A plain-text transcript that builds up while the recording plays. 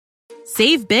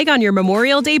Save big on your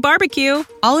Memorial Day barbecue,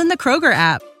 all in the Kroger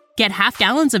app. Get half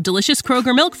gallons of delicious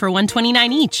Kroger milk for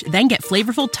 $1.29 each. Then get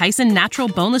flavorful Tyson natural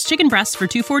boneless chicken breasts for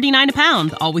 $2.49 a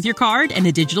pound, all with your card and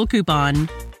a digital coupon.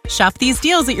 Shop these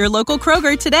deals at your local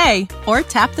Kroger today, or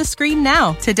tap the screen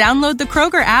now to download the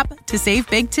Kroger app to save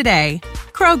big today.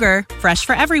 Kroger, fresh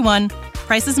for everyone.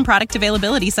 Prices and product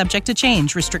availability subject to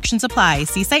change. Restrictions apply.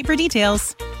 See site for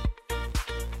details.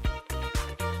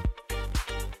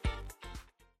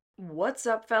 What's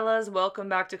up, fellas? Welcome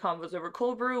back to Convos Over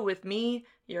Cold Brew with me,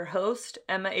 your host,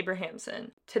 Emma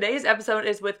Abrahamson. Today's episode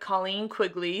is with Colleen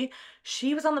Quigley.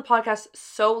 She was on the podcast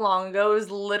so long ago. It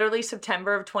was literally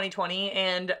September of 2020,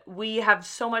 and we have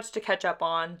so much to catch up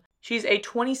on. She's a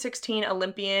 2016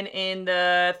 Olympian in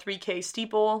the 3K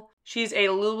steeple. She's a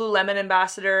Lululemon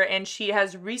ambassador, and she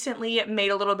has recently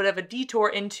made a little bit of a detour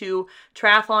into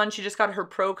triathlon. She just got her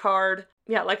pro card.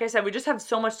 Yeah, like I said, we just have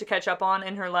so much to catch up on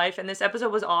in her life, and this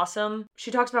episode was awesome.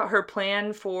 She talks about her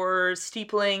plan for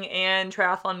steepling and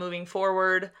triathlon moving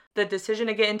forward, the decision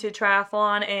to get into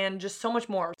triathlon, and just so much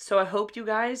more. So I hope you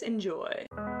guys enjoy.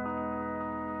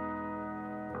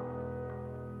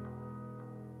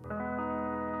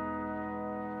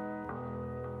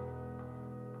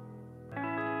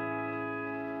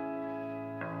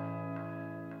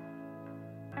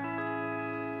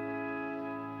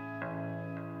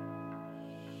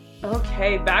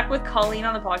 Okay, back with Colleen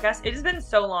on the podcast. It has been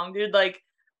so long, dude. Like,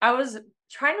 I was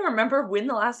trying to remember when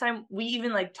the last time we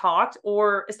even talked,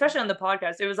 or especially on the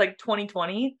podcast. It was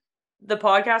 2020. The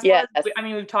podcast yes. was. I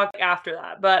mean, we've talked after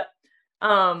that, but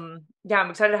yeah, I'm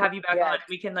excited to have you back on.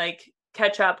 We can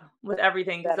catch up with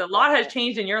everything because a lot has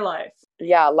changed in your life.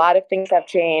 Yeah, a lot of things have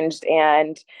changed,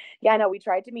 and yeah, no, we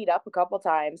tried to meet up a couple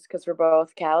times because we're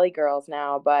both Cali girls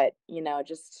now, but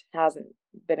just hasn't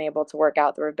been able to work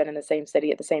out that we've been in the same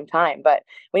city at the same time. But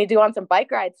we need to go on some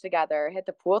bike rides together, hit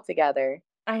the pool together.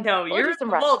 I know you're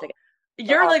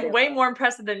way more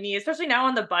impressive than me, especially now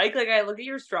on the bike. I look at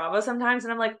your Strava sometimes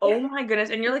and I'm like, oh my goodness.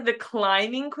 And you're the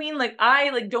climbing queen.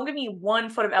 Don't give me 1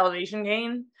 foot of elevation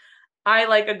gain. I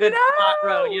like a good flat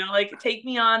road, take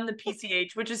me on the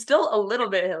PCH, which is still a little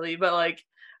bit hilly, but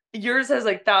yours has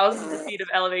thousands of feet of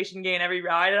elevation gain every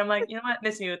ride. And I'm like, you know what?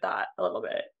 Miss me with that a little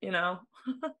bit,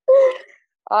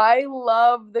 I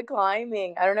love the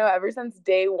climbing. I don't know. Ever since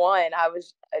day one, I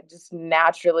was just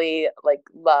naturally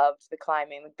loved the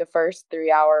climbing. The first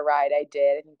 3-hour ride I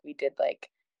did, I think we did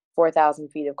 4,000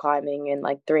 feet of climbing in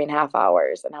 3.5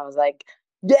 hours. And I was like,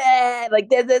 yeah,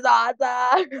 this is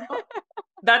awesome.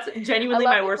 That's genuinely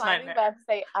my worst nightmare.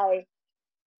 But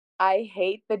I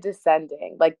hate the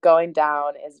descending. Going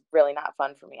down is really not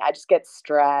fun for me. I just get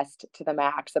stressed to the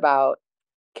max about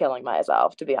killing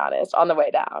myself, to be honest, on the way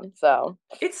down. So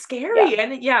it's scary. Yeah.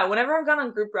 And yeah, whenever I've gone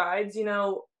on group rides,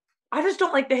 I just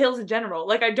don't like the hills in general.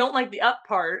 I don't like the up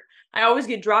part. I always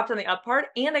get dropped on the up part,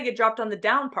 and I get dropped on the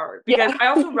down part because I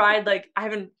also ride I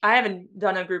haven't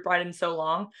done a group ride in so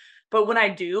long, but when I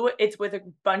do, it's with a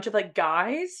bunch of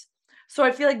guys. So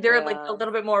I feel they're a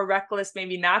little bit more reckless,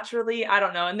 maybe naturally. I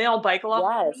don't know. And they all bike a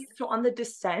lot. Yes. So on the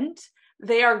descent,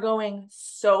 they are going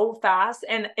so fast.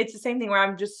 And it's the same thing where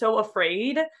I'm just so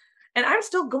afraid. And I'm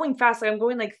still going fast. I'm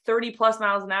going 30 plus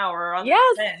miles an hour on the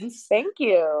descent. Thank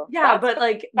you. Yeah, that's but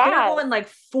they're going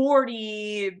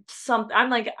 40 something.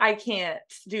 I'm I can't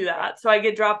do that. So I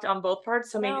get dropped on both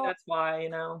parts. So maybe that's why,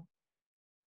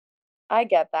 I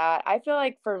get that. I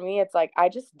feel for me, it's I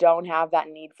just don't have that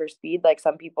need for speed.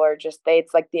 Some people are just,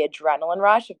 it's the adrenaline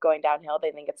rush of going downhill.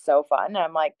 They think it's so fun. And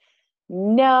I'm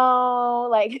no,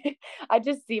 I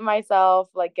just see myself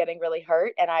getting really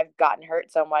hurt, and I've gotten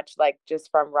hurt so much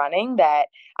just from running that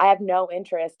I have no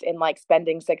interest in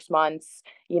spending 6 months,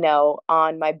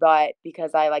 on my butt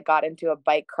because I got into a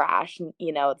bike crash.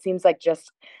 It seems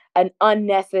just an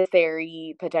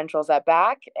unnecessary potential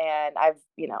setback. And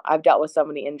I've dealt with so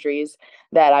many injuries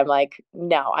that I'm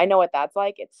no, I know what that's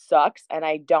like. It sucks. And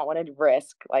I don't want to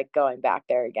risk going back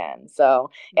there again.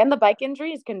 So, and the bike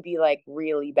injuries can be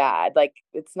really bad.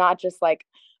 It's not just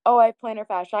oh, I have plantar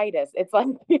fasciitis. It's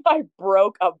I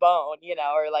broke a bone,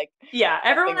 or yeah,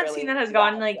 everyone I've seen that has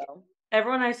gotten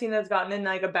everyone I've seen that's gotten in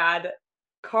a bad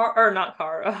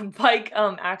bike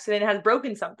accident has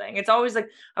broken something. It's always a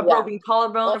broken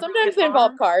collarbone. Well, sometimes they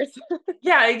involve cars.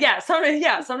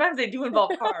 Sometimes they do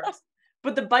involve cars.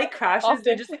 But the bike crashes,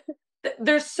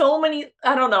 there's so many.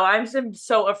 I don't know. I'm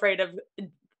so afraid of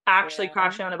actually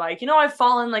crashing on a bike. I've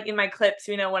fallen in my clips,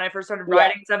 when I first started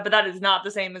riding and stuff, but that is not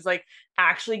the same as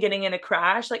actually getting in a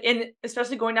crash, and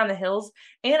especially going down the hills.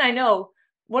 And I know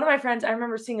one of my friends, I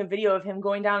remember seeing a video of him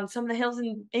going down some of the hills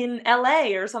in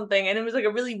LA or something, and it was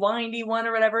a really windy one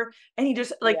or whatever, and he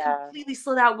just completely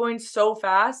slid out going so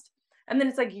fast. And then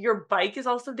it's like your bike is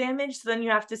also damaged, so then you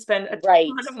have to spend a Right.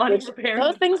 ton of money Which repairing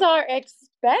those the things are bike.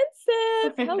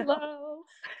 expensive. I know. Hello.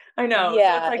 I know. So it's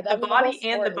Yeah. like the I mean, the whole body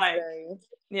and the sport is bike. very,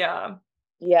 Yeah.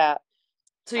 yeah.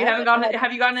 So you I haven't haven't gone had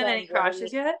have you gotten in any some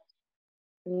crashes really, yet?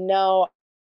 no,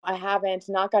 I haven't,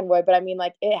 knock on wood, but I mean,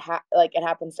 like it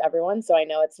happens to everyone, so I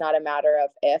know it's not a matter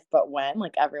of if, but when.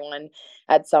 Like everyone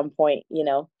at some point,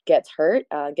 gets hurt,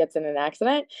 gets in an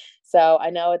accident. So I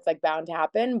know it's like bound to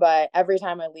happen, but every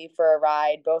time I leave for a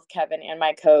ride, both Kevin and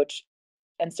my coach,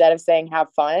 instead of saying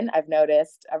have fun, I've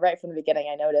noticed right from the beginning,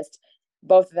 I noticed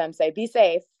both of them say be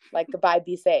safe, like goodbye,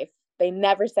 be safe. They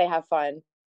never say have fun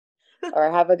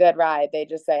or have a good ride. They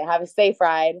just say have a safe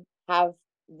ride, have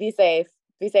be safe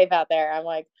out there. I'm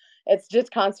like, it's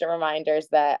just constant reminders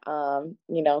that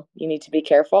you need to be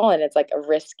careful and it's like a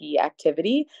risky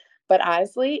activity. But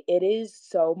honestly, it is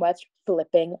so much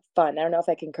flipping fun. I don't know if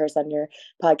I can curse on your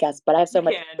podcast, but I have You so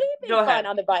much can. flipping Go fun ahead.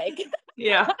 on the bike.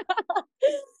 Yeah.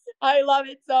 I love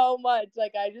it so much.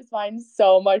 Like I just find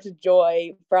so much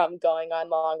joy from going on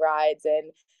long rides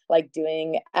and like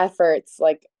doing efforts.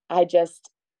 Like I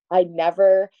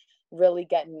never really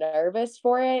get nervous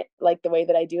for it like the way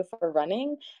that I do for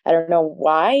running. I don't know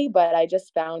why, but I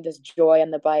just found this joy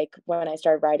on the bike when I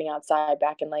started riding outside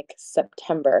back in like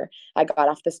September. I got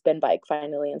off the spin bike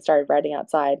finally and started riding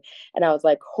outside and I was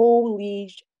like,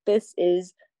 "Holy this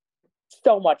is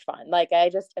so much fun." Like I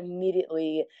just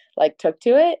immediately like took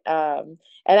to it.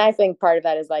 And I think part of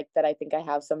that is like that I think I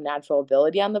have some natural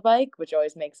ability on the bike, which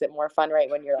always makes it more fun, right?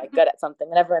 When you're like good at something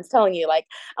and everyone's telling you like,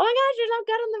 "Oh my gosh, you're so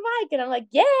good on the bike." And I'm like,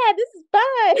 "Yeah, this is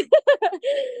fun."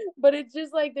 But it's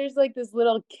just like there's like this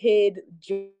little kid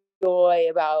joy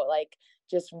about like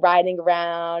just riding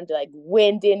around, like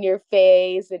wind in your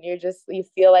face, and you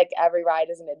feel like every ride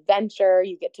is an adventure.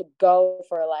 You get to go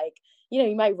for like,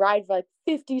 you might ride for like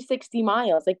 50, 60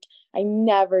 miles. Like I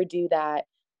never do that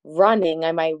running.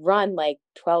 I might run like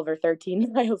 12 or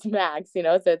 13 miles max,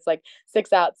 so it's like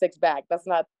 6 out, 6 back. That's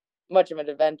not much of an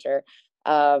adventure.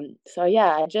 So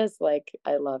yeah,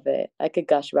 I love it. I could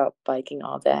gush about biking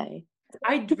all day.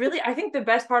 I think the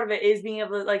best part of it is being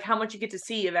able to like how much you get to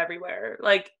see of everywhere.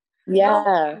 Like no,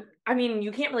 Yeah, I mean,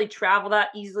 you can't really travel that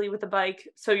easily with a bike,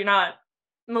 so you're not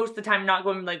most of the time not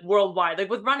going like worldwide. Like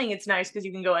with running, it's nice because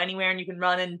you can go anywhere and you can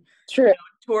run and true.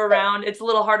 tour around. It's a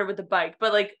little harder with the bike,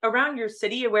 but like around your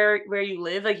city or where you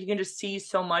live, like you can just see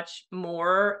so much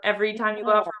more every time you go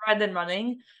out Yeah, for a ride than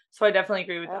running. So I definitely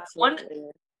agree with that.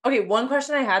 absolutely. One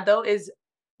question I had though is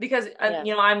because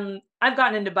Yeah. I've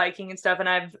gotten into biking and stuff, and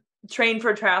I've trained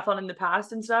for triathlon in the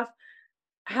past and stuff.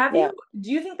 Have Yeah. you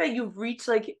do you think that you've reached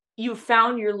like you've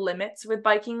found your limits with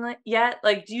biking yet?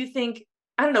 Like do you think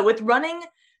I don't know, with running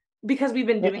because we've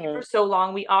been doing it for Mm-mm. so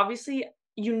long, we obviously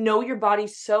your body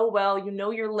so well,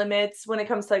 your limits when it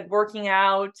comes to like working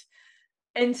out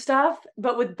and stuff,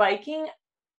 but with biking,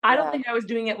 I don't Yeah. think I was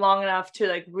doing it long enough to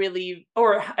like really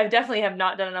or I definitely have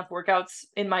not done enough workouts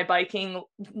in my biking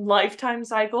lifetime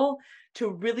cycle to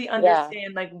really Yeah.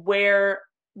 understand like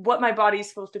what my body's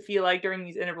supposed to feel like during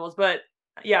these intervals. But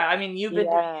yeah, I mean, you've been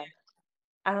doing Yeah.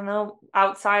 I don't know,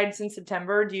 outside since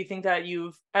September. Do you think that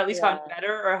you've at least gotten Yeah.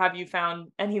 better or have you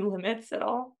found any limits at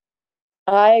all?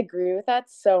 I agree with that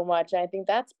so much. And I think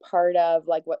that's part of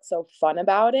like what's so fun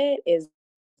about it is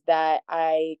that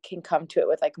I can come to it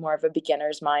with like more of a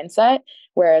beginner's mindset.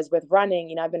 Whereas with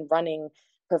running, I've been running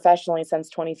professionally since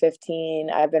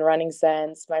 2015. I've been running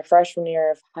since my freshman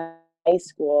year of high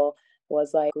school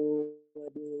was like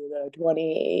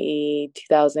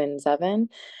 2007.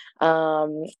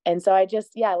 And so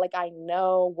yeah, like I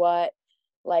know what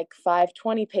like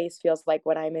 5:20 pace feels like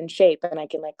when I'm in shape and I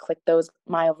can like click those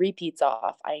mile repeats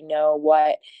off. I know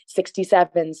what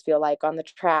 67s feel like on the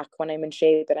track when I'm in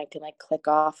shape and I can like click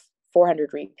off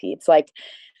 400 repeats. Like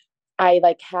I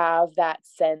like have that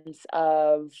sense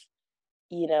of,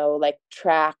 like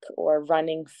track or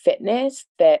running fitness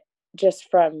that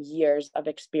just from years of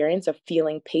experience of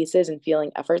feeling paces and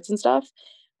feeling efforts and stuff.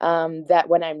 That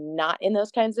when I'm not in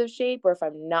those kinds of shape, or if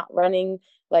I'm not running,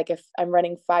 like if I'm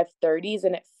running 5:30s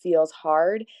and it feels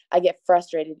hard, I get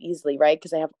frustrated easily, right?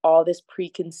 Because I have all this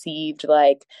preconceived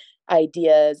like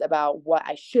ideas about what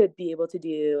I should be able to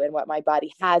do and what my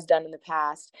body has done in the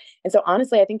past. And so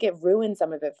honestly, I think it ruined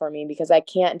some of it for me because I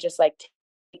can't just like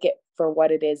take it for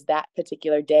what it is that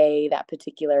particular day, that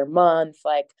particular month,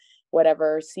 like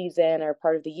whatever season or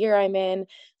part of the year I'm in.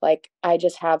 Like I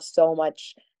just have so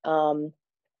much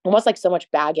almost like so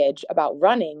much baggage about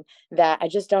running that I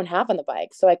just don't have on the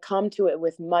bike. So I come to it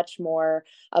with much more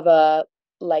of a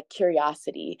like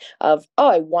curiosity of, oh,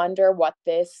 I wonder what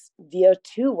this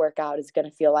VO2 workout is going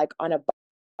to feel like on a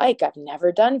bike. I've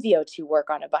never done VO2 work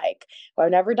on a bike. Or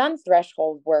I've never done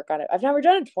threshold work on it. I've never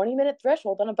done a 20-minute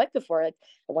threshold on a bike before. Like,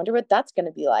 I wonder what that's going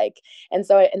to be like. And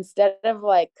so instead of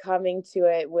like coming to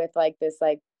it with like this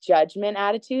like judgment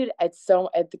attitude,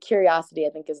 the curiosity, I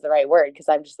think, is the right word. Cause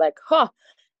I'm just like,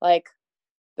 like,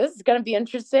 this is going to be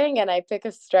interesting. And I pick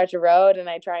a stretch of road and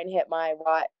I try and hit my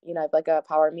watt, I have like a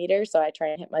power meter. So I try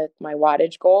and hit my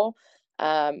wattage goal.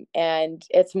 And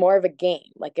it's more of a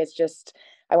game. Like, it's just,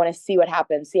 I want to see what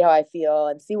happens, see how I feel,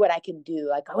 and see what I can do.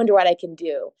 Like, I wonder what I can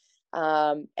do.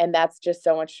 And that's just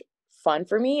so much fun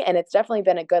for me. And it's definitely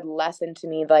been a good lesson to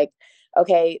me. Like,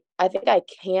 okay, I think I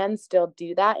can still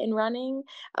do that in running.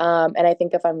 And I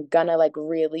think if I'm gonna like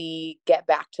really get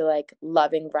back to like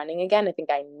loving running again, I think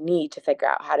I need to figure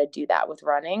out how to do that with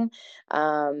running.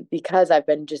 Because I've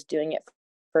been just doing it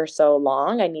for so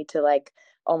long. I need to like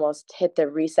almost hit the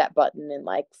reset button and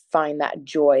like find that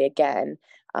joy again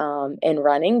in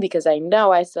running, because I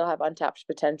know I still have untapped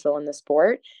potential in the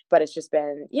sport, but it's just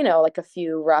been, like a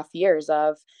few rough years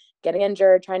of getting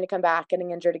injured, trying to come back,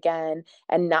 getting injured again,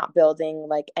 and not building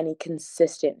like any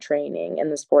consistent training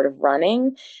in the sport of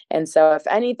running. And so if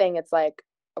anything, it's like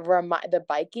the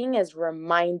biking has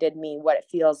reminded me what it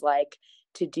feels like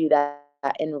to do that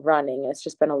in running. It's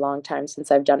just been a long time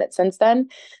since I've done it since then.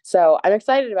 So I'm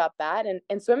excited about that.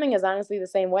 And swimming is honestly the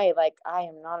same way. Like, I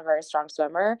am not a very strong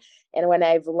swimmer. And when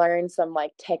I've learned some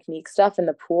like technique stuff in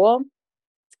the pool,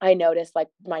 I noticed like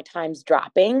my times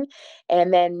dropping,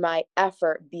 and then my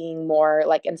effort being more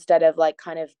like, instead of like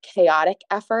kind of chaotic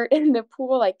effort in the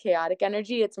pool, like chaotic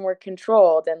energy, it's more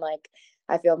controlled, and like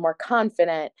I feel more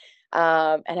confident.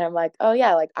 And I'm like, oh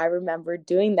yeah, like I remember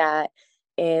doing that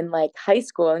in like high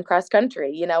school and cross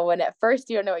country, when at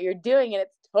first you don't know what you're doing and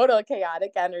it's total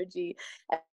chaotic energy.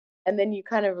 And then you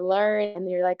kind of learn and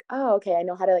you're like, oh, okay, I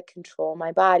know how to like control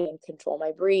my body and control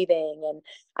my breathing, and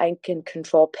I can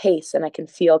control pace and I can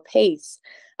feel pace.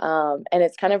 And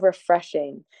it's kind of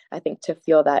refreshing, I think, to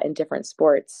feel that in different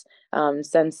sports.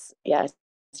 Since, yeah,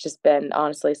 it's just been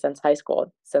honestly since high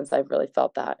school, since I've really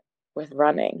felt that with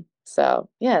running. So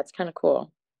yeah, it's kind of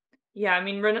cool. Yeah, I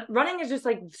mean, running is just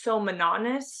like so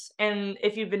monotonous, and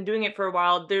if you've been doing it for a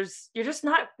while, you're just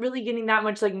not really getting that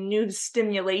much like new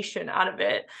stimulation out of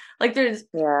it. Like,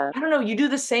 Yeah. I don't know, you do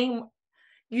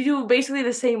basically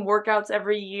the same workouts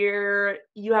every year.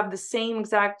 You have the same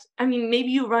exact, I mean, maybe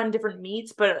you run different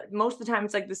meets, but most of the time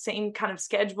it's like the same kind of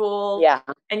schedule, Yeah.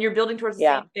 and you're building towards the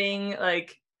Yeah. same thing.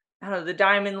 Like, I don't know, the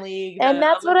Diamond League, And the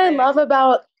Olympics. that's what I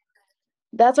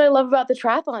love about the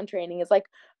triathlon training is like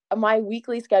my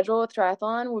weekly schedule with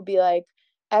triathlon would be like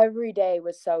every day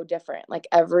was so different. Like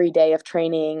every day of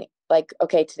training, like,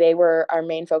 okay, today our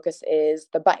main focus is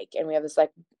the bike, and we have this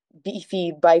like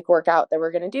beefy bike workout that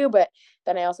we're going to do. But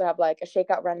then I also have like a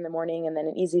shakeout run in the morning and then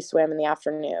an easy swim in the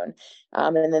afternoon.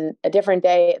 And then a different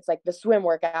day, it's like the swim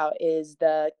workout is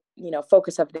the,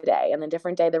 focus of the day. And the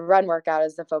different day, the run workout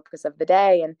is the focus of the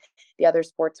day, and the other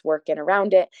sports work in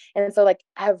around it. And so like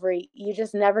you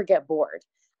just never get bored,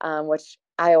 which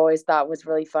I always thought was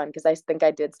really fun, because I think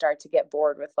I did start to get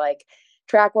bored with like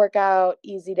track workout,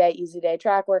 easy day,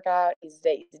 track workout,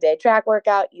 easy day, track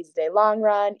workout, easy day, long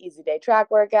run, easy day,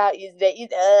 track workout, easy day, easy.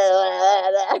 It's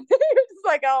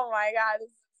like, oh my God,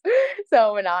 this is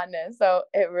so monotonous. So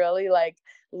it really like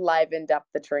livened up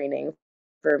the training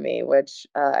for me, which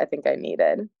I think I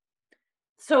needed.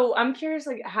 So I'm curious,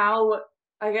 like, how,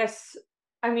 I guess,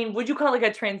 I mean, would you call it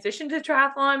like a transition to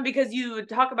triathlon? Because you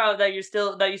talk about that you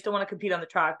still want to compete on the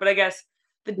track, but I guess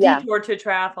the Yeah. detour to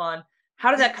triathlon,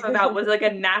 how did that come about? Was it like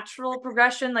a natural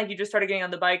progression? Like, you just started getting on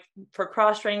the bike for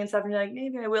cross training and stuff, and you're like,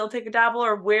 maybe I will take a dabble,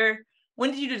 or when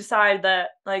did you decide that,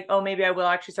 like, oh, maybe I will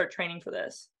actually start training for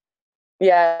this?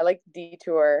 Yeah, like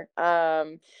detour.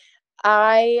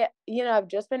 I've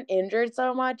just been injured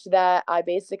so much that I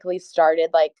basically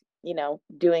started like,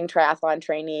 doing triathlon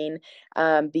training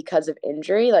because of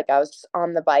injury. Like, I was just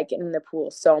on the bike and in the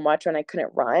pool so much when I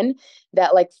couldn't run,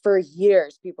 that like for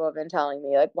years people have been telling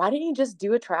me like, why didn't you just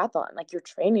do a triathlon? Like, you're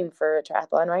training for a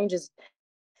triathlon. Why don't you just,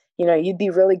 you'd be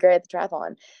really great at the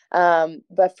triathlon.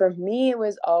 But for me, it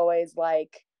was always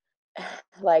like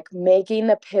making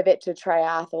the pivot to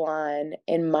triathlon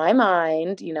in my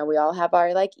mind. We all have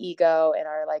our like ego and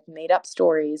our like made up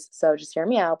stories, so just hear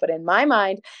me out. But in my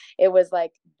mind, it was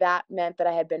like that meant that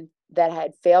I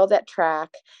had failed at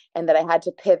track, and that I had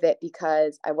to pivot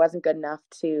because I wasn't good enough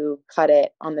to cut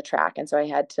it on the track. And so I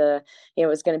had to, it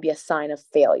was going to be a sign of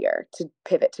failure to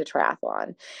pivot to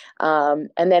triathlon.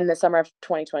 And then the summer of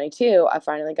 2022, I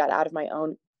finally got out of my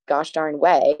own gosh darn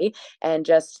way, and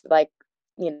just like,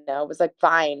 it was like,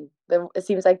 fine. It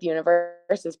seems like the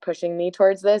universe is pushing me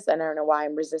towards this, and I don't know why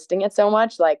I'm resisting it so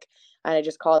much. Like, And I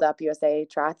just called up USA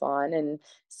Triathlon and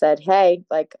said, hey,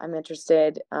 like, I'm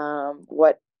interested.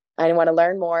 I want to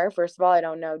learn more. First of all, I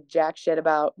don't know jack shit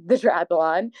about the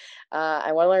triathlon.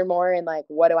 I want to learn more, and like,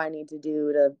 what do I need to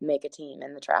do to make a team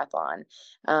in the triathlon?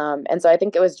 And so I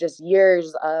think it was just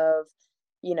years of,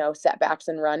 setbacks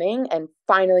in running, and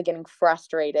finally getting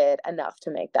frustrated enough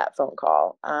to make that phone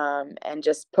call, and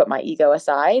just put my ego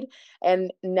aside.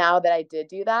 And now that I did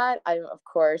do that, of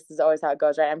course, this is always how it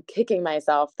goes, right? I'm kicking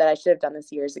myself that I should have done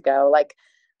this years ago. Like,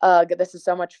 this is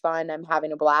so much fun. I'm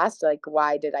having a blast. Like,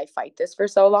 why did I fight this for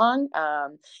so long?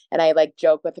 And I like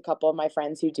joke with a couple of my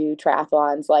friends who do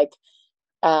triathlons, like,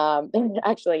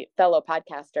 actually fellow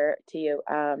podcaster to you,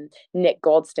 Nick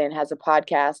Goldston has a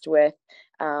podcast with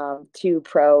two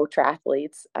pro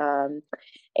triathletes,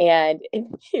 and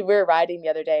we were riding the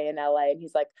other day in LA, and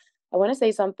he's like, I want to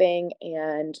say something,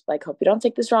 and like, hope you don't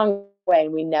take this wrong way,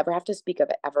 and we never have to speak of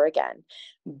it ever again,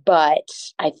 but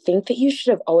I think that you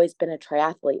should have always been a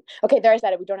triathlete. Okay, there, I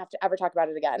said it. We don't have to ever talk about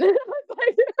it again.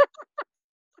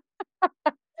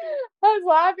 I was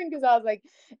laughing because I was like,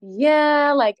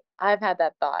 yeah, like, I've had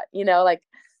that thought, like,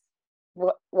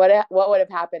 what would have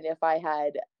happened if I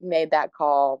had made that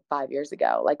call 5 years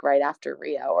ago, like right after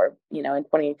Rio, or, in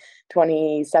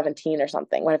 2017 or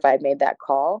something. What if I had made that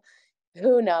call?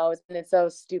 Who knows? And it's so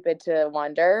stupid to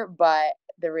wonder, but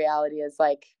the reality is,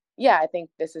 like, yeah, I think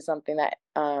this is something that,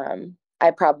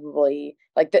 I probably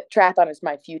like. The triathlon is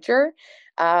my future.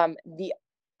 The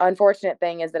unfortunate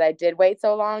thing is that I did wait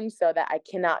so long so that I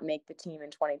cannot make the team in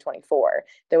 2024.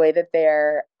 The way that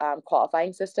their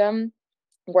qualifying system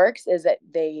works is that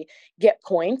they get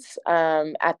points,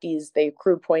 they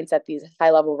accrue points at these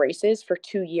high level races for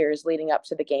 2 years leading up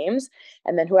to the games,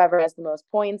 and then whoever has the most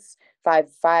points 5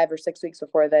 or 6 weeks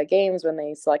before the games, when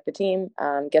they select the team,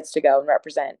 gets to go and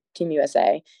represent Team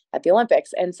USA at the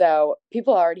Olympics. And so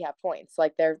people already have points.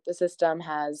 Like, the system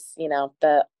has,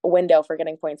 the window for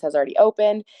getting points has already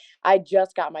opened. I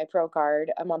just got my pro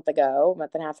card a month and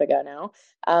a half ago now,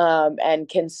 and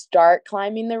can start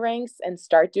climbing the ranks and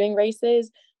start doing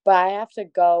races, but I have to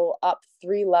go up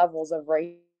 3 levels of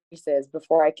races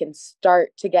before I can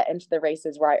start to get into the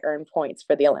races where I earn points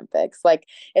for the Olympics. Like,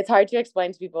 it's hard to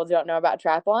explain to people who don't know about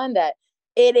triathlon that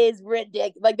it is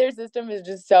ridiculous. Like, their system is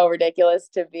just so ridiculous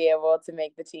to be able to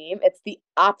make the team. It's the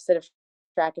opposite of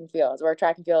track and field, where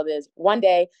track and field is one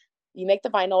day you make the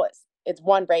final, it's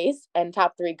one race, and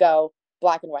top 3 go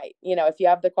black and white. If you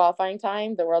have the qualifying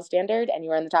time, the world standard, and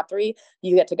you are in the top 3,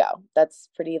 you get to go. That's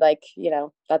pretty, like,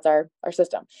 that's our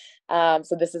system.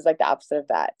 So this is like the opposite of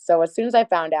that. So as soon as I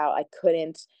found out I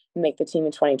couldn't make the team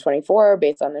in 2024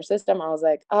 based on their system, I was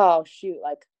like, oh shoot,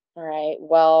 like, all right,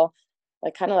 well,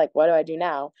 like, kind of like, what do I do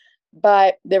now?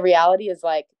 But the reality is,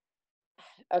 like,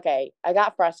 okay, I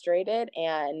got frustrated,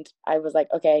 and I was like,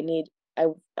 okay, I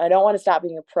don't want to stop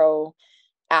being a pro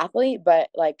athlete, but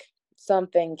like,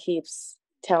 something keeps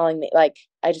telling me, like,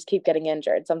 I just keep getting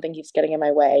injured. Something keeps getting in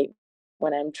my way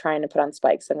when I'm trying to put on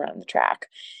spikes and run the track.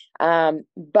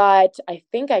 But I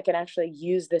think I can actually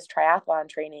use this triathlon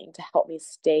training to help me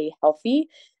stay healthy,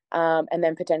 and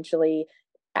then potentially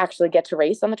actually get to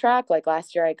race on the track. Like,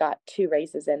 last year I got 2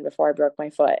 races in before I broke my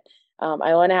foot.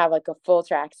 I want to have like a full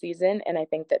track season, and I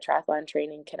think that triathlon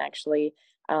training can actually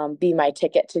be my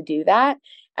ticket to do that,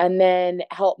 and then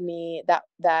help me,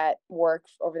 that work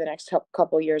over the next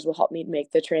couple of years will help me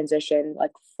make the transition,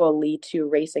 like, fully to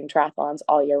racing triathlons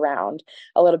all year round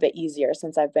a little bit easier,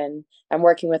 since I'm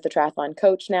working with the triathlon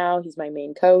coach now. He's my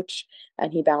main coach,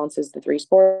 and he balances the 3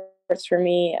 sports for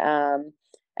me.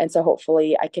 And so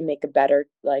hopefully I can make a better,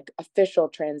 like, official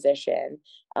transition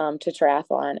to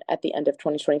triathlon at the end of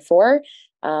 2024,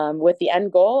 with the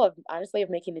end goal of, honestly, of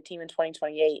making the team in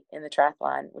 2028 in the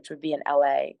triathlon, which would be in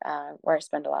LA, where I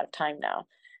spend a lot of time now.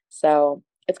 So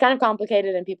it's kind of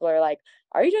complicated, and people are like,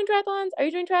 are you doing triathlons? Are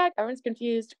you doing track? Everyone's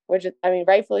confused, which is, I mean,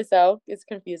 rightfully so. It's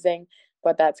confusing,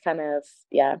 but that's kind of,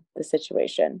 yeah, the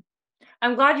situation.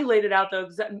 I'm glad you laid it out, though,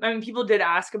 because I mean, people did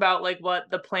ask about like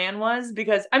what the plan was,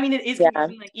 because I mean, it is Yeah,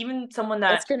 confusing. Like, even someone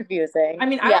that, it's confusing. I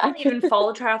mean, I Yeah. don't really even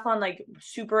follow triathlon like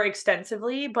super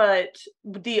extensively, but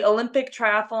the Olympic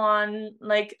triathlon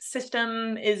like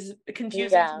system is confusing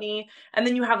to Yeah. me. And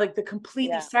then you have like the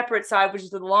completely Yeah. separate side, which is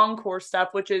the long course stuff,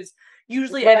 which is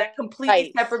usually a completely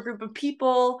Right. separate group of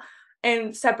people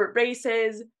and separate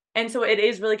races. And so it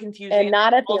is really confusing. And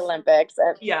not at the Also, Olympics.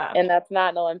 yeah. And that's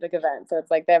not an Olympic event. So it's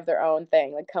like they have their own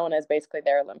thing. Like, Kona is basically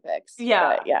their Olympics.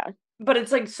 Yeah. But yeah. But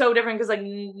it's like so different because like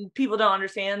people don't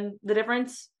understand the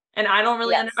difference. And I don't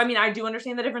really, Yes. I mean, I do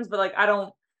understand the difference, but like, I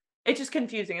don't, it's just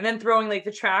confusing. And then throwing like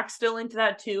the track still into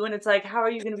that too. And it's like, how are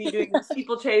you going to be doing the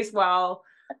steeplechase while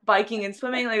biking and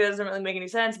swimming. Like, that doesn't really make any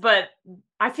sense. But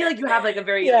I feel like you have like a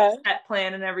very Yeah. set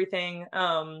plan and everything,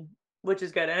 which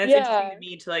is good. And it's interesting Yeah. to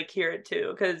me to like hear it too,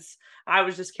 because I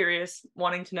was just curious,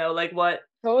 wanting to know like what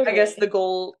I guess the Totally.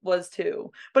 goal was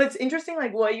too. But it's interesting,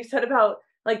 like what you said about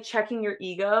like checking your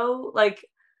ego. Like,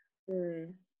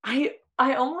 Mm.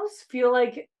 I almost feel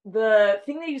like the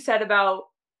thing that you said about,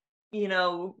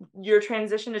 your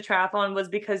transition to triathlon was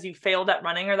because you failed at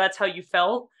running, or that's how you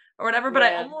felt or whatever. But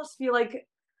I Yeah. almost feel like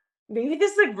maybe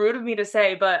this is like rude of me to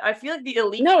say, but I feel like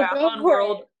No, go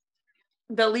for it.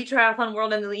 the elite triathlon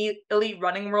world and the elite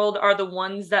running world are the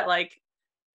ones that like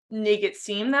make it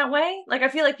seem that way. Like, I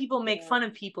feel like people make Yeah. fun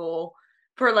of people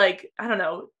for like, I don't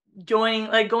know, going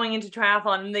into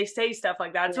triathlon, and they say stuff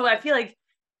like that. So I Yeah. feel like,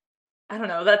 I don't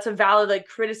know, that's a valid like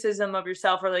criticism of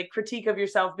yourself, or like critique of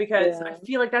yourself, because I Yeah.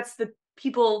 feel like that's the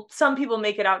people, some people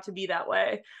make it out to be that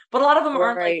way. But a lot of them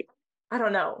aren't like, Right. I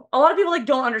don't know. A lot of people like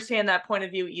don't understand that point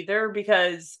of view either,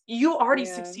 because you already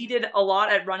Yeah. succeeded a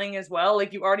lot at running as well.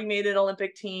 Like, you already made an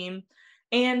Olympic team.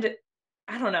 And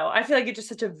I don't know. I feel like it's just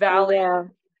such a valid Yeah.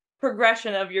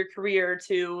 progression of your career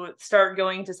to start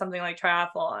going to something like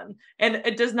triathlon. And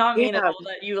it does not mean at Yeah. all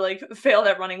that you like failed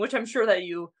at running, which I'm sure that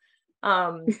you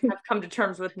have come to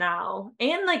terms with now.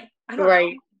 And like, I don't know,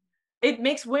 Right. it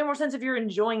makes way more sense if you're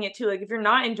enjoying it too. Like, if you're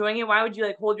not enjoying it, why would you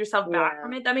like hold yourself back Yeah.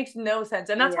 from it? That makes no sense.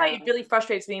 And that's why Yeah. it really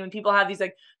frustrates me when people have these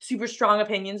like super strong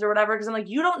opinions or whatever, because I'm like,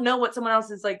 you don't know what someone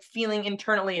else is like feeling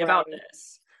internally about Right.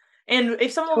 this. And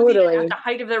if someone was even at Totally. the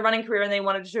height of their running career and they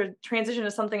wanted to transition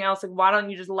to something else, like, why don't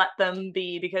you just let them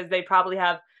be? Because they probably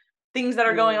have things that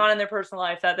are going Yeah. on in their personal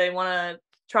life that they want to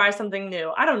try something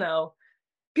new. I don't know.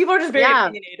 People are just very Yeah.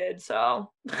 opinionated.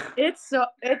 So, It's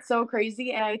so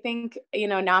crazy. And I think,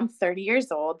 now I'm 30 years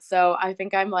old. So I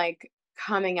think I'm like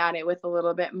coming at it with a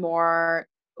little bit more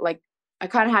like I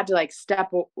kind of had to like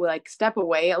step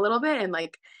away a little bit and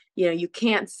like, you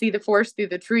can't see the forest through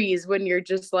the trees when you're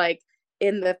just like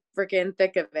in the freaking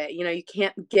thick of it. You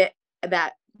can't get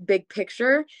that big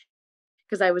picture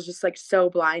because I was just like so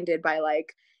blinded by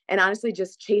like and honestly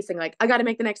just chasing like I got to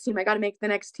make the next team. I got to make the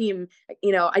next team.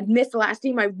 I'd missed the last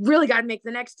team. I really got to make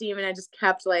the next team and I just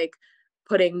kept like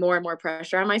putting more and more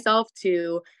pressure on myself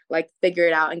to like figure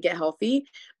it out and get healthy.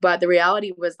 But the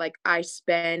reality was like I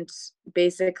spent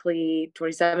basically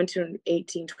 2017,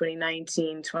 18,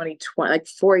 2019, 2020 like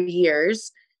 4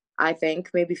 years, I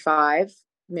think, maybe 5,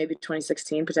 maybe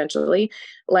 2016 potentially,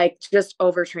 like just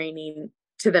overtraining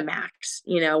to the max,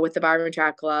 with the Barber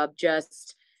Track Club,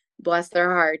 just bless their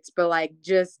hearts, but like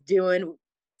just doing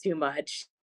too much,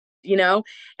 you know?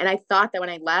 And I thought that when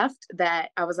I left that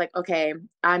I was like, okay,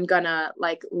 I'm gonna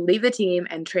like leave the team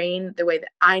and train the way that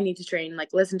I need to train, like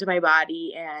listen to my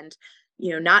body and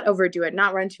not overdo it,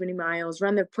 not run too many miles,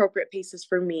 run the appropriate paces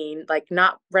for me, like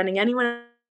not running anyone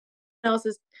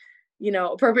else's,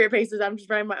 appropriate paces. I'm just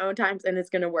running my own times and it's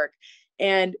gonna work.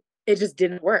 And it just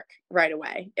didn't work right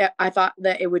away. I thought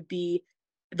that it would be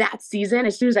that season.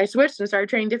 As soon as I switched and started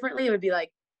training differently, it would be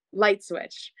like light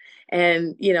switch.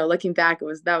 And looking back,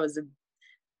 that was a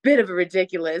bit of a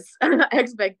ridiculous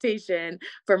expectation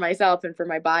for myself and for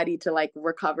my body to like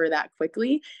recover that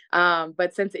quickly.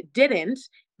 But since it didn't,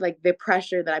 like the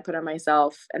pressure that I put on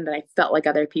myself and that I felt like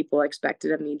other people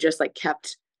expected of me just like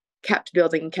kept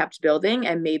building and kept building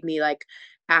and made me like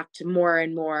act more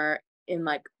and more in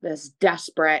like this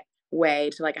desperate way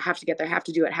to like I have to get there, have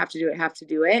to do it, have to do it, have to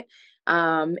do it.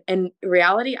 And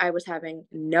reality, I was having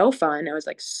no fun. I was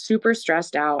like super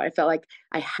stressed out. I felt like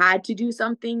I had to do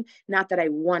something, not that I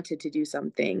wanted to do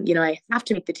something. I have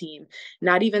to make the team,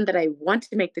 not even that I want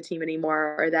to make the team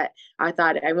anymore, or that I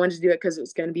thought I wanted to do it because it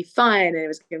was going to be fun and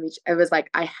it was like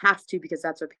I have to because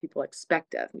that's what people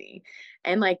expect of me.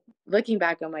 And like looking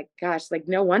back, I'm like, gosh, like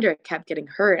no wonder I kept getting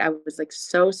hurt. I was like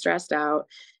so stressed out,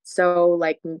 so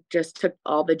like just took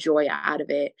all the joy out of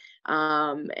it.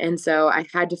 And so I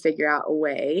had to figure out a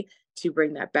way to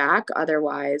bring that back.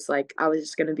 Otherwise, like I was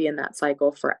just going to be in that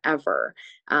cycle forever,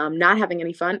 not having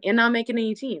any fun and not making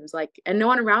any teams. Like, and no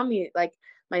one around me, like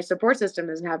my support system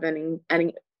isn't having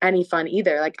any fun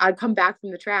either. Like I'd come back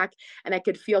from the track and I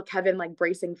could feel Kevin like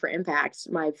bracing for impact.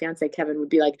 My fiance Kevin would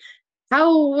be like,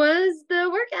 how was the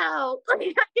workout?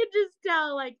 Like I could just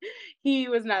tell like he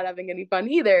was not having any fun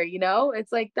either,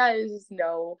 It's like that is just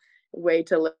no way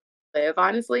to live,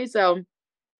 honestly. So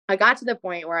I got to the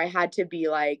point where I had to be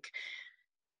like,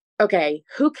 okay,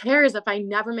 who cares if I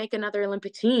never make another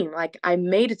Olympic team? Like I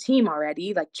made a team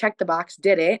already, like check the box,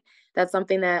 did it. That's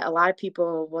something that a lot of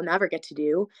people will never get to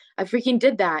do. I freaking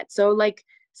did that. So like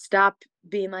stop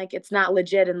being like it's not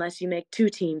legit unless you make 2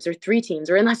 teams or 3 teams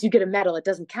or unless you get a medal, it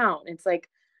doesn't count. It's like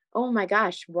oh my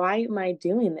gosh, why am I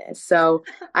doing this? So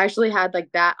I actually had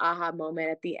like that aha moment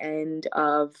at the end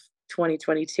of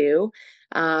 2022.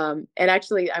 And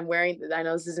actually I'm wearing, I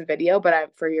know this isn't video,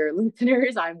 but for your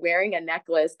listeners, I'm wearing a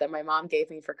necklace that my mom gave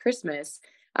me for Christmas,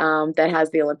 that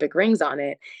has the Olympic rings on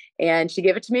it. And she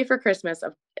gave it to me for Christmas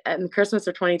and Christmas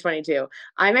of 2022.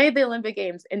 I made the Olympic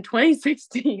Games in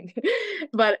 2016,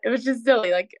 but it was just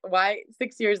silly. Like, why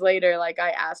 6 years later, like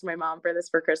I asked my mom for this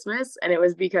for Christmas, and it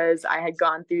was because I had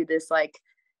gone through this like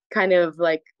kind of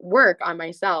like work on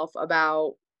myself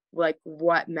about like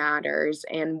what matters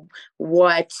and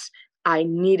what I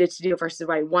needed to do versus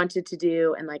what I wanted to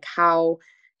do, and like how,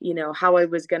 how I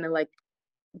was going to like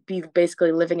be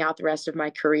basically living out the rest of my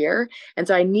career. And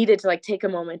so I needed to like take a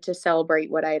moment to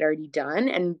celebrate what I had already done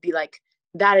and be like,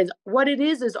 that is what it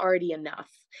is already enough.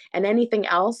 And anything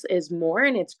else is more,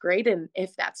 and it's great. And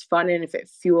if that's fun and if it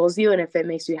fuels you and if it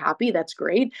makes you happy, that's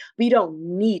great. But you don't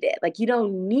need it. Like, you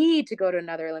don't need to go to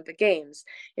another Olympic Games.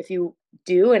 If you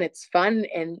do and it's fun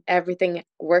and everything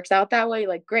works out that way,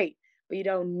 like great. But you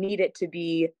don't need it to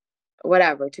be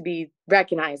whatever, to be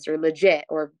recognized or legit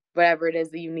or whatever it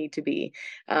is that you need to be.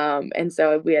 And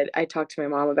so I talked to my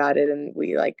mom about it, and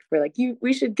we're like,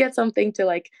 we should get something to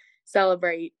like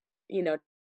celebrate,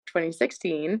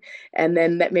 2016. And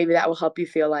then maybe that will help you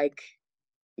feel like,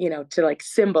 to like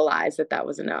symbolize that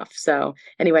was enough. So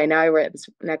anyway, now I wear this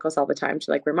necklace all the time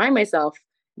to like remind myself,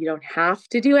 you don't have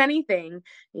to do anything,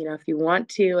 if you want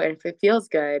to, and if it feels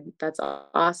good, that's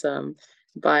awesome.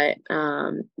 But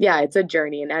yeah, it's a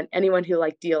journey. And anyone who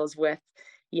like deals with,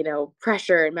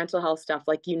 pressure and mental health stuff,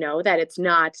 like, that it's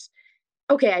not,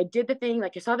 okay, I did the thing,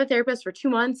 like I saw the therapist for 2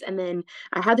 months and then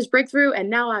I had this breakthrough and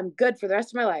now I'm good for the rest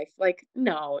of my life. Like,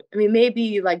 no, I mean, maybe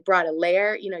you like brought a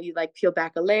layer, you like peel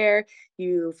back a layer,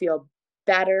 you feel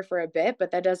better for a bit,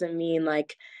 but that doesn't mean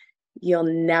like you'll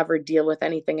never deal with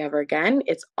anything ever again.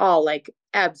 It's all like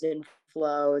ebbs and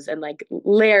flows and like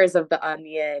layers of the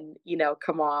onion,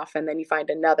 come off, and then you find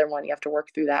another one, you have to work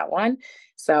through that one.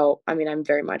 So I mean, I'm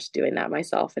very much doing that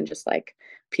myself and just like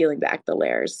peeling back the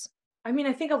layers. I mean,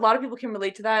 I think a lot of people can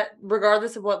relate to that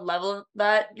regardless of what level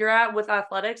that you're at with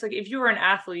athletics. Like if you were an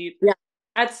athlete, Yeah.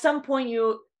 at some point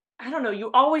I don't know,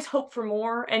 you always hope for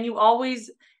more, and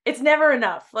it's never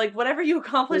enough. Like whatever you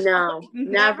accomplish, No,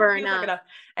 never never feels like enough. enough.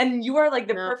 And you are like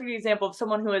the No. perfect example of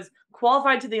someone who has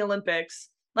qualified to the Olympics,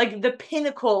 like the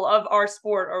pinnacle of our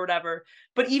sport or whatever.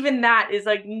 But even that is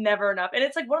like never enough. And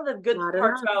it's like one of the good Not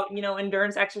parts enough. about,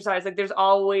 endurance exercise. Like there's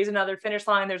always another finish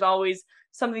line. There's always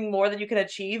something more that you can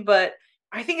achieve. But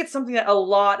I think it's something that a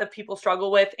lot of people struggle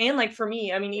with. And like for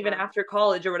me, I mean, even Yeah. after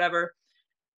college or whatever,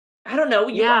 I don't know,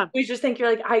 you Yeah. always just think you're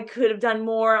like, I could have done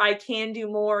more, I can do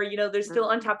more, there's still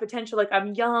untapped potential. Like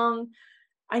I'm young,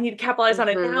 I need to capitalize on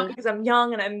it now Mm-hmm. because I'm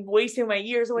young and I'm wasting my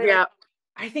years away. Like Yeah.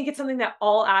 I think it's something that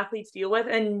all athletes deal with,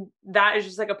 and that is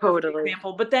just like a perfect Totally.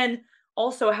 example. But then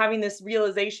also having this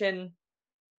realization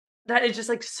that is just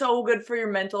like so good for your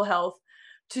mental health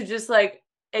to just like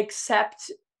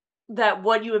accept that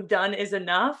what you have done is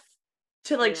enough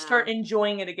to like Yeah. start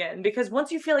enjoying it again. Because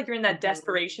once you feel like you're in that Mm-hmm.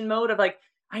 desperation mode of like,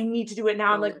 I need to do it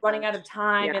now, I'm Oh like my running out gosh. of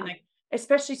time, and Yeah. like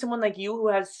especially someone like you who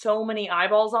has so many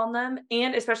eyeballs on them,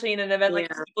 and especially in an event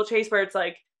like a Yeah. steeplechase where it's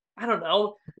like, I don't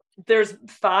know, there's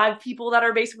 5 people that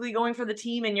are basically going for the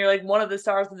team and you're like one of the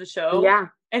stars of the show. Yeah.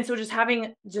 And so just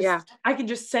having Yeah. I can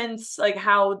just sense like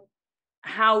how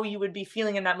you would be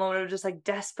feeling in that moment of just like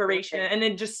desperation, Right. and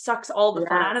it just sucks all the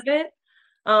fun out Yes. of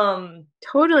it.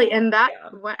 Totally. And Yeah.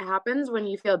 what happens when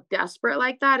you feel desperate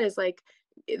like that is like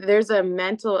there's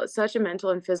such a mental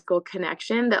and physical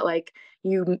connection that like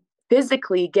you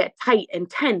physically get tight and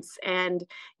tense and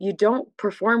you don't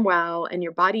perform well and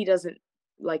your body doesn't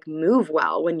like move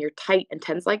well when you're tight and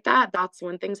tense like that. That's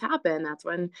when things happen. That's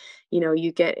when,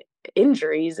 you get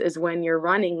injuries, is when you're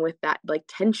running with that like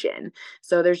tension.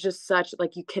 So there's just such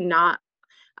like you cannot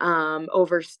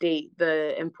overstate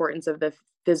the importance of the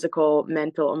physical,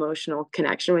 mental, emotional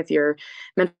connection with your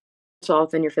mental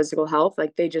health and your physical health.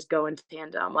 Like they just go into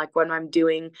tandem. Like when I'm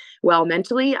doing well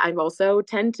mentally, I also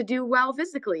tend to do well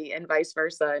physically and vice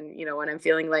versa. And, when I'm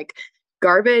feeling like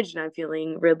garbage and I'm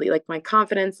feeling really like my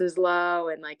confidence is low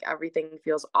and like everything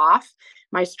feels off,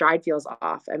 my stride feels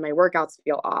off and my workouts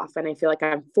feel off. And I feel like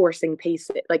I'm forcing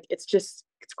pace. Like it's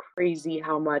crazy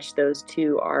how much those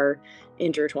two are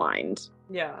intertwined.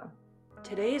 Yeah.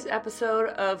 Today's episode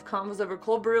of Convos Over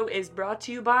Cold Brew is brought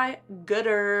to you by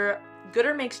Gooder.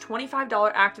 Gooder makes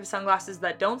 $25 active sunglasses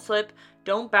that don't slip,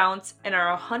 don't bounce, and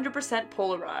are 100%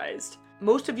 polarized.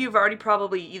 Most of you have already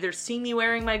probably either seen me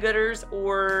wearing my Gooders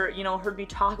or, heard me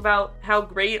talk about how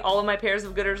great all of my pairs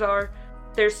of Gooders are.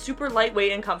 They're super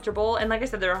lightweight and comfortable, and like I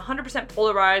said, they're 100%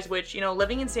 polarized, which, you know,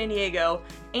 living in San Diego,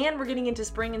 and we're getting into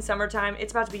spring and summertime,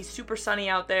 it's about to be super sunny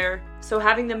out there, so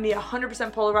having them be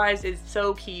 100% polarized is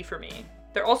so key for me.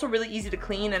 They're also really easy to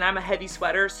clean, and I'm a heavy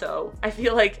sweater, so I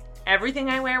feel like everything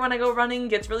I wear when I go running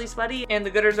gets really sweaty, and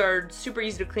the Gooders are super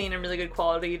easy to clean and really good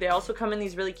quality. They also come in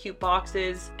these really cute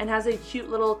boxes and has a cute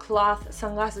little cloth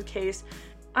sunglasses case.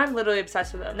 I'm literally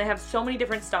obsessed with them. They have so many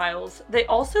different styles. They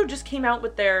also just came out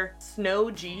with their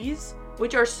Snow G's,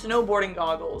 which are snowboarding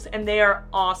goggles, and they are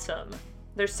awesome.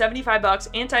 They're $75,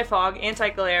 anti-fog,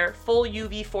 anti-glare, full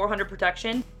UV 400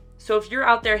 protection. So if you're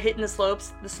out there hitting the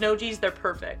slopes, the Snow G's, they're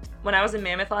perfect. When I was in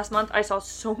Mammoth last month, I saw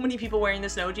so many people wearing the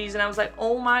Snow G's, and I was like,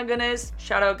 oh my goodness,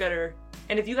 shout out Gooder.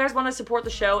 And if you guys want to support the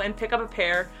show and pick up a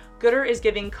pair, Gooder is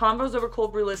giving Convos Over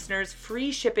Cold Brew listeners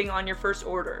free shipping on your first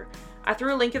order. I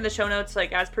threw a link in the show notes,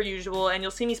 like as per usual, and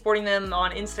you'll see me sporting them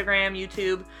on Instagram,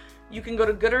 YouTube. You can go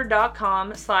to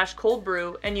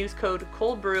gooder.com/coldbrew and use code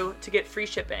coldbrew to get free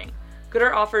shipping.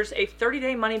 Gooder offers a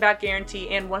 30-day money-back guarantee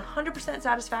and 100%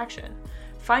 satisfaction.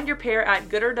 Find your pair at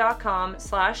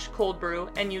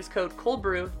gooder.com/coldbrew and use code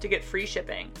coldbrew to get free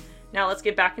shipping. Now let's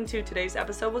get back into today's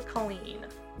episode with Colleen.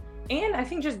 And I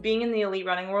think just being in the elite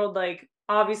running world, like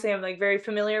obviously I'm like very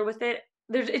familiar with it.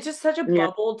 It's just such a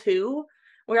bubble too,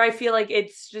 where I feel like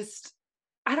it's just,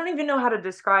 I don't even know how to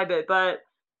describe it, but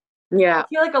I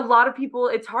feel like a lot of people,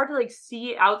 it's hard to like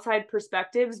see outside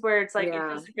perspectives where it's like, it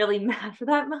doesn't really matter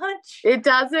that much. It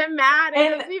doesn't matter. It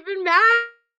doesn't even matter.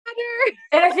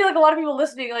 And I feel like a lot of people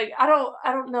listening, like, I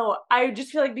don't know. I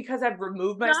just feel like because I've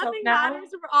removed myself Nothing now. matters.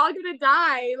 We're all gonna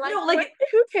die. Like, no, like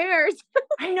who cares?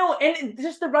 I know, and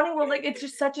just the running world, like, it's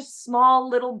just such a small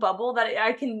little bubble that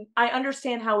I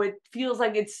understand how it feels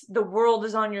like it's the world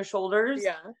is on your shoulders.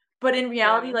 Yeah. But in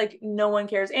reality, like, no one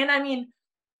cares. And I mean,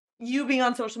 you being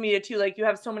on social media too, like, you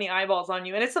have so many eyeballs on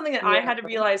you. And it's something that I had to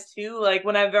realize too, like,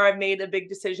 whenever I've made a big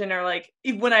decision or like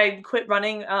when I quit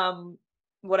running,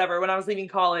 whatever, when I was leaving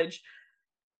college,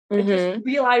 and just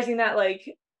realizing that, like,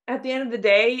 at the end of the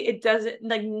day, it doesn't,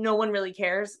 like, no one really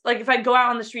cares. Like, if I go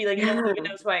out on the street, like, no one even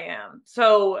knows who I am.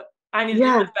 So I need to do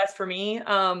what's best for me.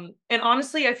 And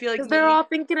honestly, I feel like they're all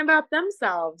thinking about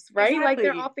themselves, right? Exactly. Like,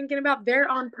 they're all thinking about their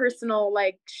own personal,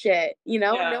 like, shit, you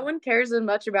know? No one cares as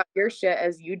much about your shit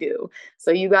as you do.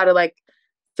 So you got to, like,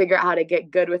 figure out how to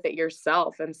get good with it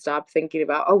yourself and stop thinking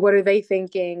about, oh, what are they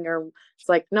thinking? Or it's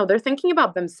like, no, they're thinking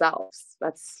about themselves.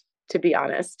 That's, to be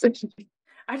honest. I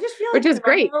just feel like which is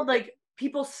great. World, like,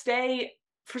 people stay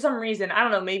for some reason. I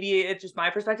don't know, maybe it's just my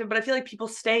perspective, but I feel like people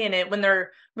stay in it when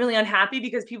they're really unhappy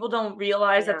because people don't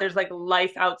realize that there's like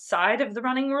life outside of the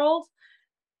running world.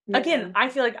 Again, I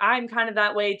feel like I'm kind of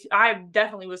that way. I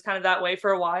definitely was kind of that way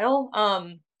for a while.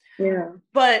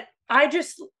 But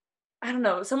I don't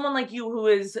know, someone like you who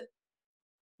has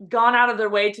gone out of their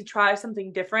way to try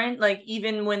something different, like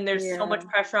even when there's so much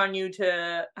pressure on you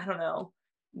to, I don't know,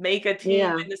 make a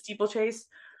team in the steeplechase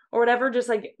or whatever, just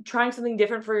like trying something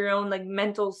different for your own like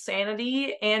mental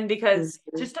sanity, and because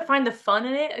just to find the fun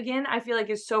in it again, I feel like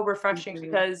is so refreshing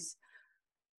because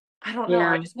I don't know,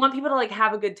 I just want people to like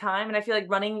have a good time, and I feel like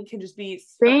running can just be a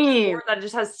sport that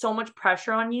just has so much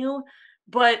pressure on you,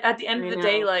 but at the end of the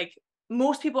day, like,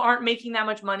 most people aren't making that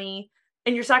much money,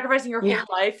 and you're sacrificing your whole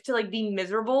life to like be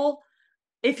miserable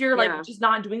if you're like just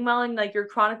not doing well and like you're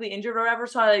chronically injured or whatever.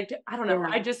 So I don't know.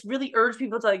 I just really urge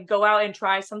people to like go out and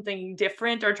try something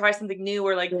different or try something new,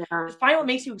 or like just find what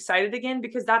makes you excited again,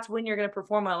 because that's when you're going to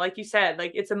perform well. Like you said,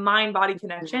 like it's a mind body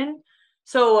connection.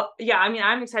 So yeah, I mean,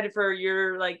 I'm excited for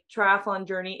your like triathlon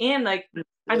journey, and like,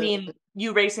 I mean,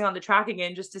 you racing on the track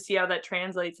again, just to see how that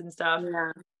translates and stuff.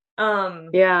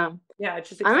 It's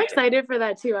just exciting. I'm excited for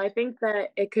that too. I think that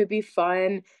it could be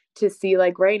fun to see,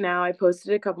 like, right now, I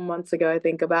posted a couple months ago, I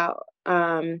think, about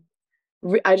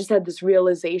I just had this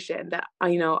realization that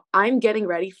I'm getting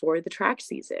ready for the track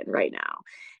season right now,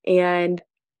 and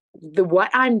what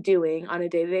I'm doing on a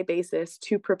day-to-day basis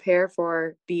to prepare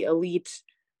for the elite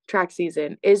track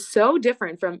season is so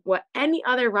different from what any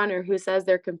other runner who says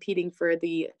they're competing for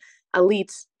the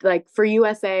elite, like for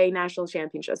USA national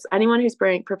championships, anyone who's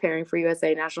preparing for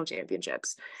USA national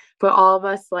championships, put all of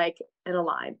us like in a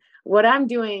line. What I'm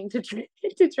doing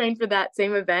to train for that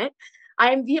same event,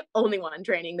 I'm the only one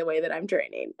training the way that I'm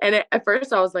training. And at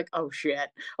first I was like, oh shit,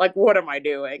 like, what am I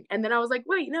doing? And then I was like,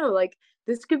 wait, no, like,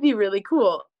 this could be really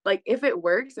cool. Like, if it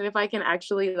works, and if I can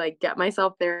actually like get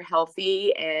myself there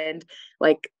healthy and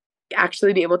like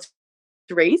actually be able to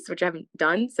race, which I haven't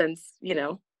done since,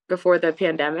 before the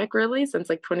pandemic, really, since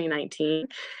like 2019.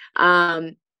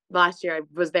 Last year I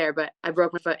was there, but I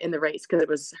broke my foot in the race because it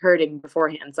was hurting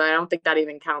beforehand. So I don't think that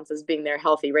even counts as being there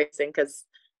healthy racing, because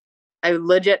I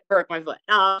legit broke my foot.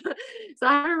 So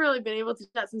I haven't really been able to do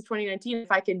that since 2019.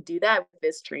 If I can do that with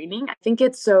this training, I think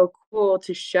it's so cool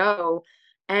to show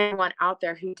anyone out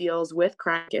there who deals with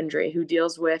chronic injury, who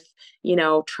deals with,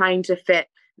 trying to fit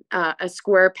a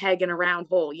square peg in a round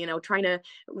hole, trying to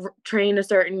train a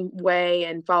certain way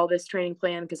and follow this training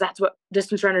plan because that's what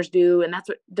distance runners do. And that's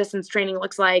what distance training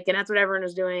looks like. And that's what everyone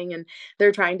is doing. And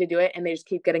they're trying to do it and they just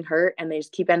keep getting hurt and they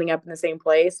just keep ending up in the same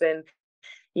place. And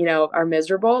are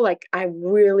miserable. Like, I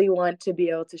really want to be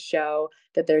able to show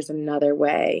that there's another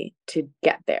way to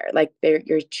get there. Like,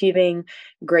 you're achieving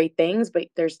great things, but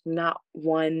there's not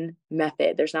one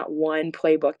method. There's not one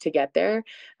playbook to get there.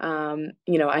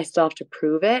 I still have to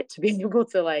prove it to be able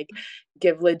to like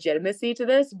give legitimacy to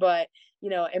this. But,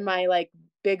 in my like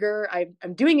bigger,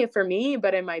 I'm doing it for me,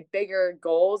 but in my bigger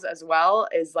goals as well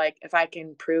is like, if I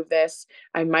can prove this,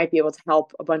 I might be able to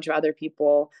help a bunch of other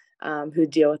people who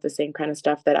deal with the same kind of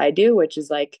stuff that I do, which is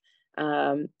like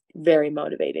very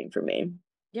motivating for me.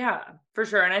 Yeah, for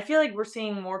sure. And I feel like we're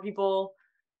seeing more people,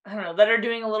 I don't know, that are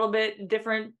doing a little bit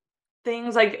different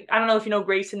things. Like, I don't know if you know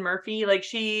Grayson Murphy, like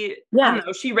I don't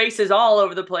know, she races all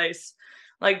over the place.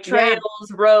 Like trails,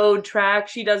 road, track,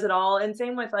 she does it all. And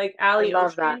same with like Allie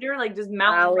Ostrander, like just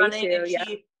mountain running. Too, and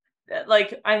she,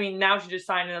 like, I mean, now she just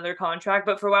signed another contract,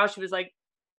 but for a while she was like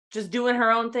just doing her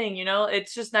own thing,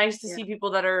 It's just nice to see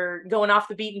people that are going off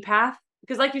the beaten path.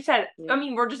 Because like you said, I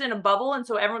mean, we're just in a bubble. And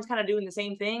so everyone's kind of doing the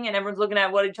same thing and everyone's looking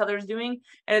at what each other's doing.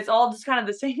 And it's all just kind of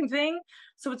the same thing.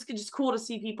 So it's just cool to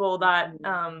see people that,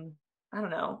 I don't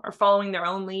know, are following their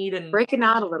own lead and breaking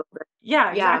out a little bit.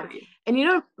 Yeah, exactly.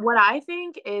 And what I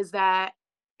think is that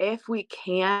if we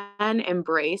can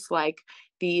embrace like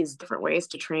these different ways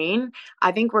to train,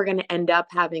 I think we're going to end up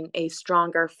having a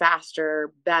stronger,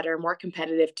 faster, better, more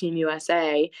competitive Team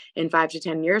USA in 5 to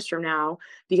 10 years from now,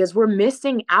 because we're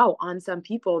missing out on some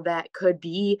people that could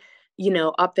be,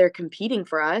 up there competing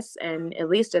for us, and at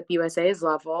least at the USA's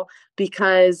level,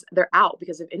 because they're out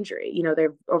because of injury.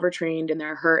 They're overtrained and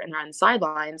they're hurt and they're on the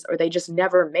sidelines, or they just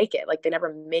never make it. Like, they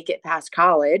never make it past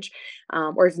college,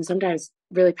 or even sometimes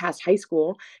really past high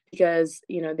school, because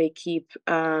they keep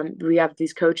we have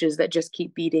these coaches that just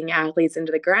keep beating athletes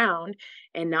into the ground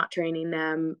and not training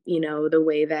them the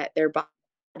way that their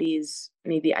bodies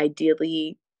maybe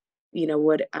ideally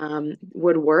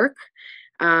would work.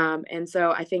 And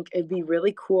so I think it'd be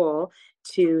really cool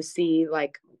to see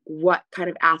like what kind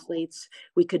of athletes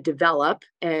we could develop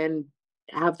and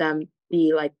have them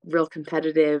be like real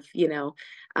competitive,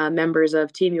 members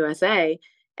of Team USA.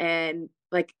 And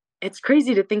like, it's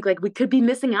crazy to think like we could be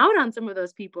missing out on some of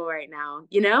those people right now,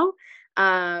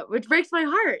 which breaks my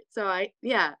heart. So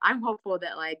I'm hopeful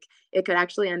that like it could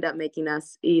actually end up making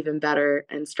us even better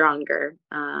and stronger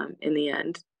in the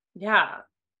end. Yeah,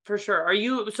 for sure.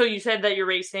 So you said that you're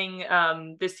racing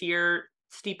this year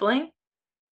steepling?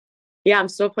 Yeah, I'm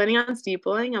still planning on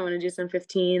steepling. I'm going to do some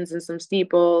 15s and some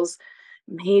steeples,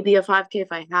 maybe a 5K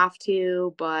if I have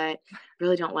to, but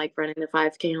really don't like running the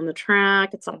 5K on the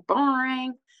track. It's so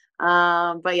boring.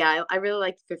 But yeah, I really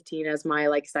like 15 as my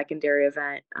like secondary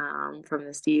event from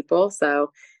the steeple.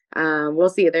 So we'll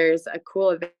see. There's a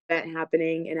cool event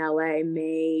happening in LA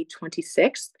May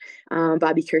 26th.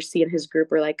 Bobby Kersey and his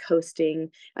group are like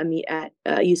hosting a meet at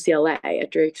UCLA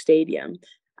at Drake Stadium.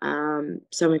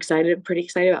 So I'm pretty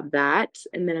excited about that.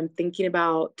 And then I'm thinking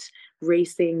about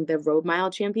racing the Road Mile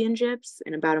Championships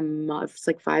in about a month. It's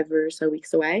like 5 or so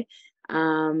weeks away.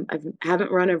 I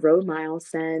haven't run a road mile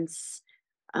since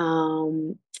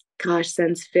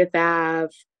since Fifth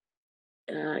Ave.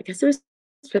 I guess it was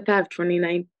Fifth Ave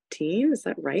 2019. Is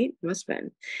that right? Must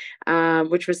have been.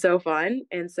 Which was so fun.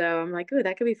 And so I'm like, oh,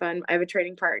 that could be fun. I have a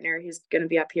training partner who's going to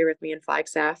be up here with me in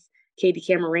Flagstaff, Katie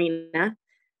Camarena.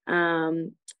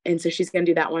 And so she's going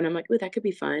to do that one. I'm like, oh, that could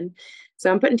be fun.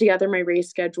 So I'm putting together my race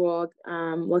schedule,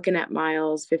 looking at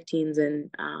miles, 15s,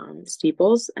 and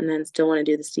steeples, and then still want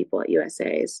to do the steeple at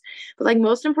USA's. But like,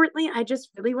 most importantly, I just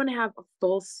really want to have a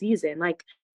full season. Like,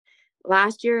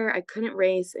 last year I couldn't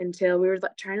race until we were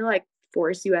trying to like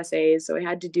force USA's. So I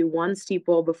had to do one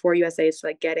steeple before USA's to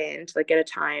like get a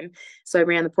time. So I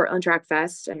ran the Portland Track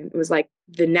Fest, and it was like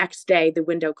the next day the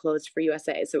window closed for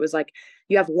USA. So it was like,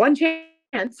 you have one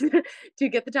chance to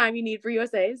get the time you need for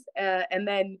USA's, and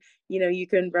then you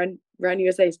can run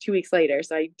USA's 2 weeks later.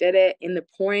 So I did it in the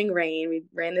pouring rain. We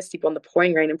ran the steeple in the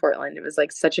pouring rain in Portland. It was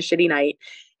like such a shitty night,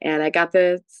 and I got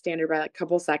the standard by like a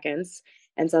couple seconds.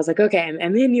 And so I was like, okay,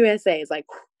 I'm in USA's, like,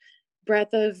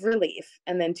 breath of relief.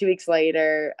 And then 2 weeks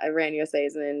later I ran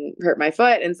USA's and then hurt my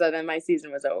foot, and so then my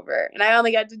season was over and I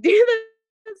only got to do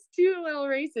those 2 little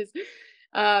races.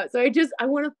 So I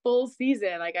want a full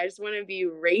season. Like I just want to be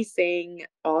racing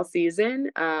all season.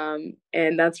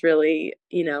 And that's really,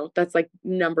 that's like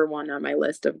number one on my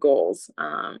list of goals,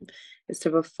 is to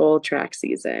have a full track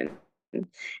season.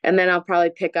 And then I'll probably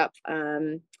pick up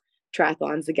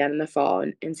triathlons again in the fall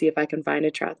and see if I can find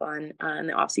a triathlon in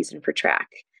the off season for track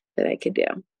that I could do.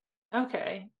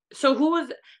 Okay. So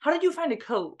how did you find a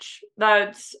coach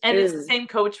it's the same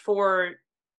coach for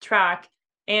track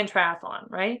and triathlon,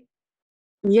 right?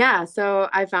 Yeah, so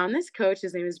I found this coach.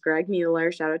 His name is Greg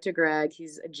Mueller. Shout out to Greg.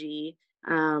 He's a G.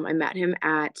 I met him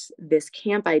at this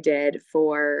camp I did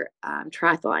for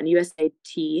triathlon,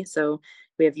 USAT. So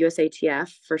we have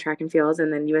USATF for track and fields,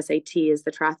 and then USAT is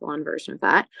the triathlon version of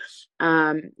that.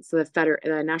 So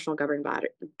the national governing body,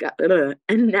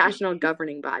 national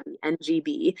governing body,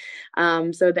 NGB.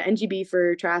 So the NGB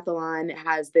for triathlon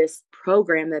has this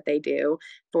program that they do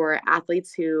for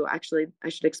athletes who actually, I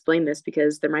should explain this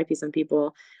because there might be some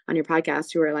people on your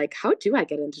podcast who are like, how do I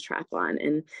get into triathlon?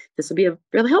 And this will be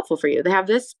really helpful for you. They have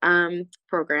this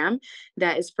program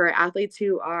that is for athletes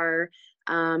who are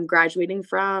graduating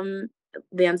from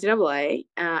the NCAA.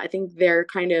 I think they're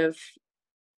kind of,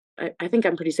 I think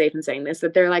I'm pretty safe in saying this,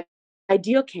 that they're like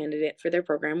ideal candidate for their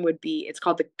program would be, it's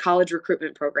called the College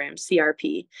Recruitment Program,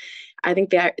 CRP. I think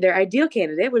their ideal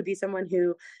candidate would be someone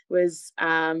who was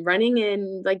running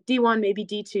in like D1, maybe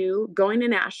D2, going to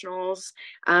nationals,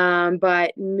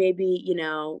 but maybe,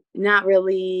 not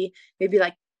really, maybe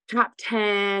like top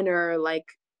 10 or like,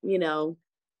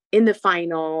 in the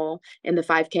final in the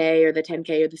 5K or the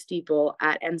 10K or the steeple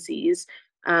at NCs.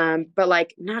 But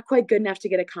like not quite good enough to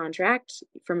get a contract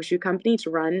from a shoe company to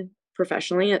run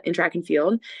professionally in track and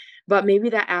field. But maybe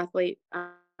that athlete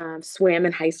swam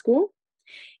in high school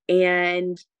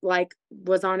and like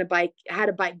was on a bike, had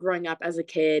a bike growing up as a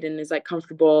kid and is like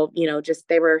comfortable, just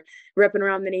they were ripping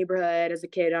around the neighborhood as a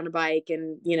kid on a bike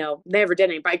and, never did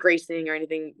any bike racing or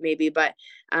anything maybe, but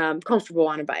comfortable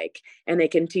on a bike and they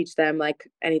can teach them like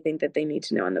anything that they need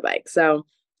to know on the bike. So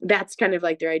that's kind of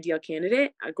like their ideal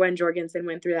candidate. Gwen Jorgensen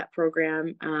went through that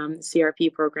program,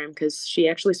 CRP program, because she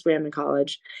actually swam in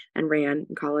college and ran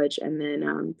in college and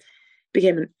then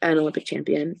became an Olympic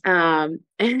champion. And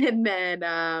then,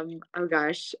 oh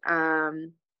gosh,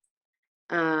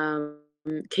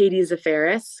 Katie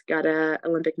Zaferis got an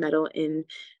Olympic medal in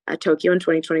Tokyo in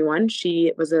 2021.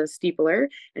 She was a steepler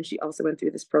and she also went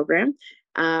through this program.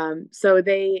 So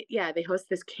they host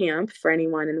this camp for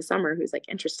anyone in the summer who's like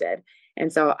interested.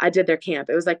 And so I did their camp.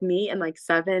 It was like me and like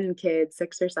 7 kids,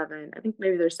 6 or 7. I think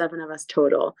maybe there's 7 of us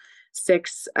total.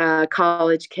 6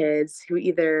 college kids who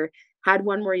either had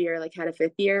one more year, like had a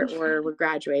 5th year, or were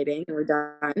graduating and were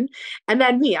done. And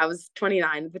then me, I was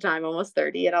 29 at the time, almost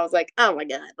 30. And I was like, oh my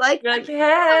God. Like, You're like, I was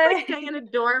hey. like staying in a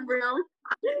dorm room,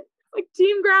 like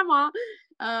team grandma.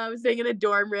 Staying in a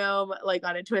dorm room, like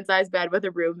on a twin size bed with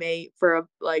a roommate for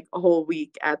a whole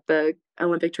week at the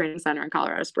Olympic Training Center in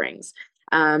Colorado Springs.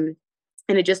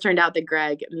 And it just turned out that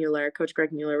Coach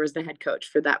Greg Mueller was the head coach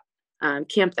for that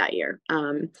camp that year.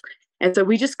 And so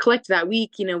we just clicked that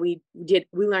week. We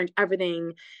learned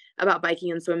everything about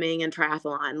biking and swimming and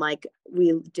triathlon. Like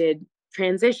we did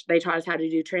transition. They taught us how to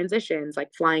do transitions,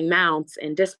 like flying mounts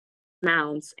and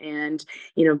dismounts and,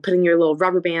 putting your little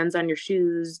rubber bands on your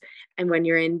shoes. And when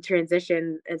you're in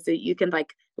transition, and so you can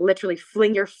like literally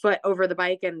fling your foot over the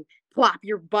bike and plop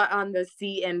your butt on the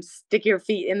seat and stick your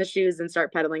feet in the shoes and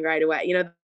start pedaling right away.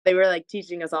 They were like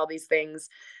teaching us all these things.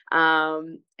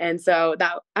 And so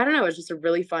that, I don't know, it was just a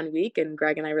really fun week and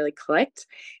Greg and I really clicked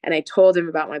and I told him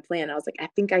about my plan. I was like, I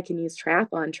think I can use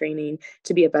triathlon training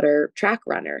to be a better track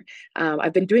runner.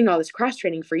 I've been doing all this cross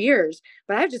training for years,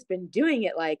 but I've just been doing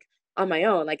it like on my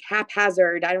own, like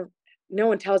haphazard. No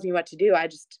one tells me what to do. I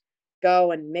just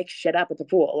go and make shit up at the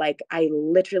pool. Like I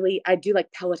do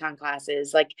like Peloton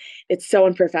classes. Like it's so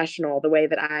unprofessional the way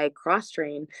that I cross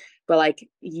train, but like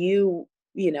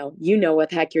what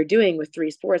the heck you're doing with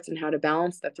 3 sports and how to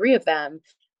balance the 3 of them.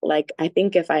 Like, I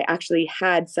think if I actually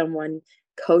had someone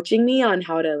coaching me on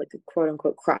how to like quote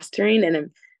unquote cross train,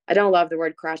 and I don't love the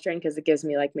word cross train because it gives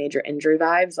me like major injury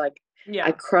vibes. Like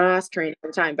I cross train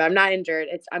all the time, but I'm not injured.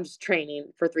 I'm just training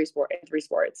for 3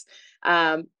 sports. But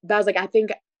I was like, I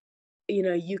think,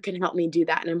 you can help me do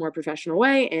that in a more professional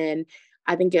way. And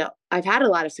I think I've had a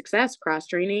lot of success cross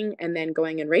training and then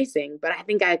going and racing, but I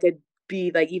think I could be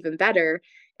like even better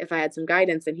if I had some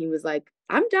guidance. And he was like,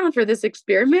 I'm down for this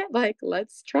experiment. Like,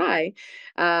 let's try.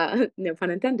 No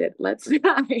pun intended. Let's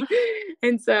try.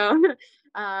 And so,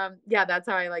 that's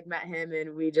how I like met him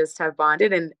and we just have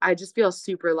bonded. And I just feel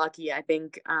super lucky. I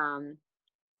think,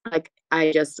 like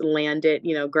I just landed,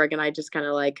 Greg and I just kind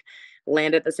of like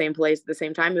land at the same place at the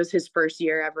same time. It was his first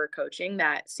year ever coaching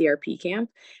that CRP camp.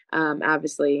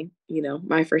 Obviously,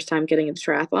 my first time getting into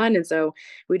triathlon. And so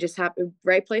we just happened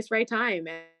right place, right time.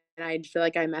 And I feel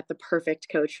like I met the perfect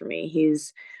coach for me.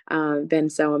 He's been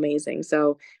so amazing.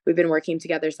 So we've been working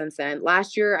together since then.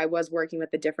 Last year, I was working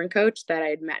with a different coach that I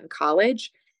had met in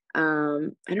college. I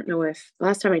don't know if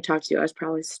last time I talked to you, I was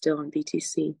probably still on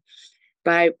BTC.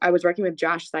 But I was working with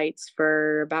Josh Seitz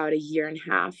for about a year and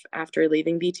a half after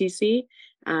leaving BTC.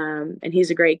 And he's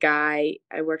a great guy.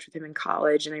 I worked with him in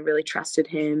college and I really trusted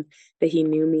him that he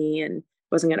knew me and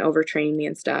wasn't going to overtrain me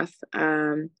and stuff.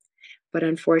 But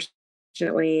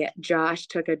unfortunately, Josh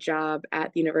took a job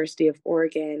at the University of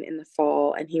Oregon in the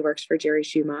fall and he works for Jerry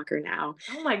Schumacher now.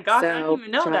 Oh my gosh, I didn't So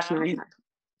even know Josh that. and I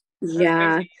That's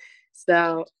yeah. crazy.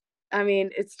 So, I mean,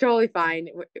 it's totally fine.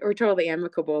 We're totally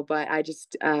amicable, but I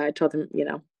just told him,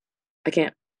 I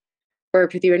can't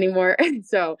work with you anymore.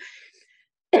 So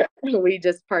we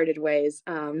just parted ways.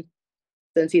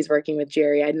 Since he's working with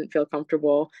Jerry, I didn't feel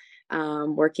comfortable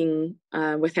working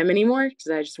with him anymore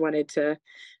because I just wanted to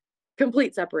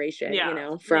complete separation, Yeah.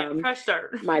 Yeah. from Fresh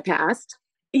start. my past.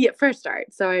 Yeah, fresh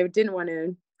start. So I just didn't want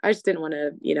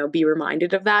to, be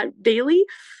reminded of that daily.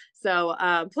 So,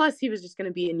 plus he was just going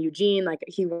to be in Eugene. Like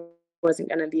he wasn't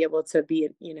going to be able to be,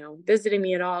 visiting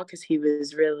me at all because he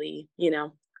was really,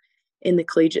 in the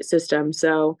collegiate system.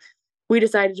 So we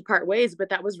decided to part ways, but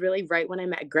that was really right when I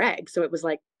met Greg. So it was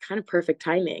like kind of perfect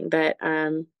timing that,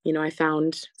 I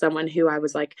found someone who I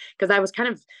was like, because I was kind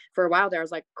of for a while there, I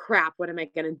was like, crap, what am I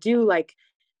going to do? Like,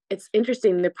 it's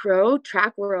interesting. The pro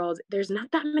track world, there's not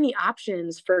that many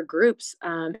options for groups.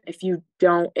 If you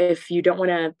don't want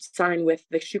to sign with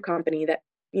the shoe company that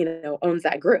owns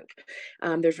that group,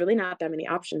 there's really not that many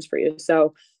options for you.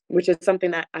 So, which is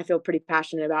something that I feel pretty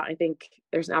passionate about. I think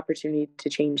there's an opportunity to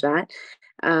change that.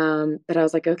 But I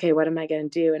was like, okay, what am I going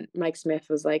to do? And Mike Smith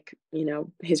was like,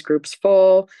 his group's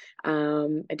full.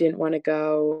 I didn't want to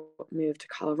go move to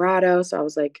Colorado, so I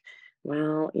was like,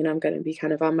 well, I'm going to be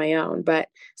kind of on my own. But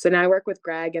so now I work with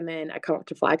Greg and then I come up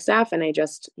to Flagstaff and I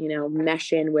just,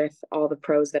 mesh in with all the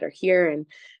pros that are here and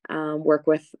work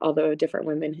with all the different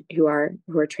women who are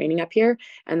training up here.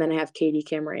 And then I have Katie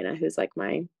Camarena, who's like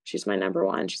she's my number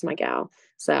one. She's my gal.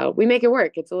 So we make it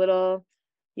work. It's a little,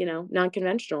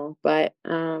 non-conventional, but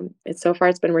so far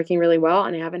it's been working really well.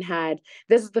 And I haven't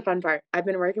this is the fun part. I've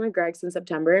been working with Greg since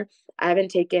September. I haven't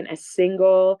taken a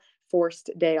single forced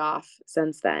day off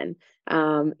since then.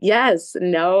 Yes,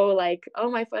 no, like,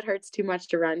 oh, my foot hurts too much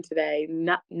to run today.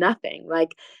 Nothing.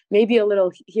 Like maybe a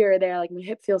little here or there, like my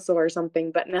hip feels sore or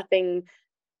something, but nothing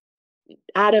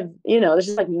out of, it's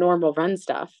just like normal run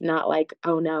stuff, not like,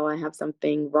 oh no, I have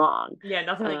something wrong. Yeah,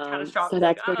 nothing like So catastrophic.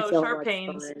 Like, that's been oh, so sharp much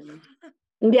pains. fun.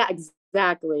 Yeah,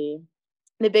 exactly.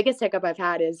 The biggest hiccup I've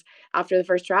had is after the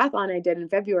first triathlon I did in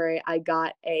February, I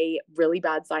got a really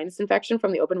bad sinus infection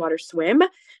from the open water swim,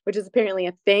 which is apparently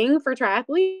a thing for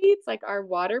triathletes. Like our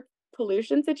water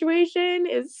pollution situation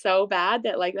is so bad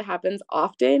that like it happens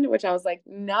often, which I was like,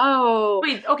 no,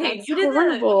 Wait, okay, that's you did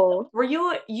horrible.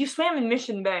 you swam in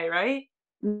Mission Bay, right?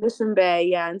 Mission Bay,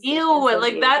 yeah, in Ew, San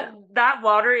like that Diego. that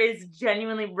water is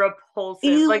genuinely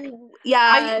repulsive. Like Ew,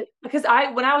 yeah, because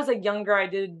when I was like younger, I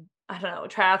did, I don't know,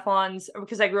 triathlons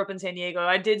because I grew up in San Diego.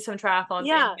 I did some triathlons in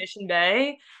yeah, Mission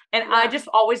Bay, and I yeah. just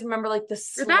always remember like the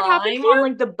Did that happen to slime on you?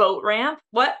 like the boat ramp.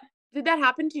 What? Did that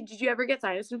happen to you? Did you ever get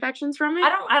sinus infections from I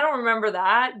it? don't remember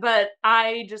that, but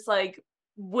I just like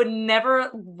would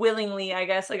never willingly, I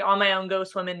guess, like on my own go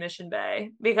swim in Mission Bay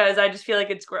because I just feel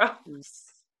like it's gross.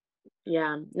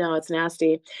 Yeah, no, it's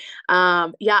nasty.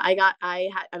 Yeah,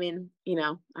 I mean,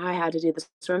 I had to do the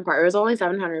swim part. It was only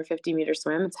 750-meter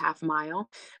swim. It's half a mile,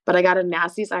 but I got a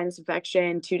nasty sinus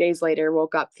infection 2 days later,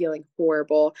 woke up feeling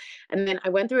horrible. And then I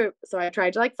went through it. So I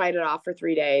tried to like fight it off for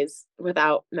 3 days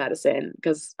without medicine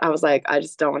because I was like, I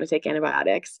just don't want to take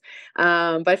antibiotics.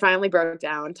 But I finally broke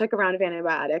down, took a round of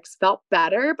antibiotics, felt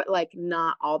better, but like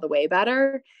not all the way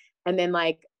better. And then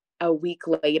like a week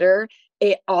later,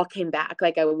 it all came back.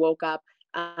 Like I woke up,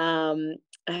 I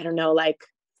don't know, like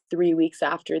 3 weeks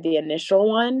after the initial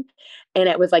one, and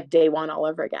it was like day one all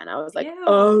over again. I was like, Ew.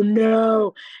 oh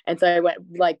no. And so I went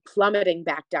like plummeting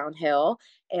back downhill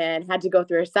and had to go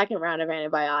through a second round of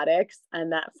antibiotics,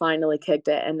 and that finally kicked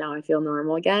it. And now I feel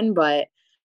normal again. But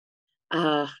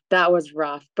that was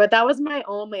rough. But that was my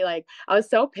only like, I was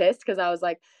so pissed because I was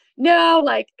like, no,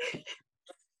 like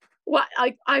what,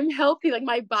 like I'm healthy, like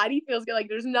my body feels good, like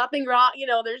there's nothing wrong,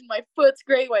 there's my foot's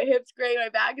great, my hips great, my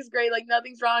back is great, like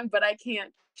nothing's wrong, but I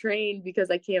can't train because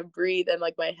I can't breathe and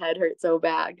like my head hurts so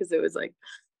bad because it was like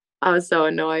I was so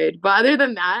annoyed. But other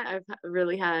than that, I've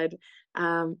really had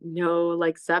no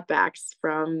like setbacks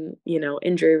from,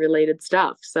 injury related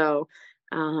stuff. So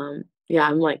yeah,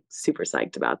 I'm like super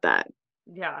psyched about that.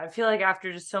 Yeah, I feel like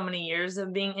after just so many years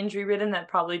of being injury ridden, that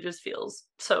probably just feels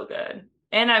so good.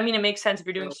 And I mean, it makes sense if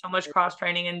you're doing so much cross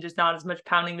training and just not as much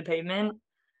pounding the pavement.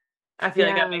 I feel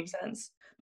like that Yeah. makes sense.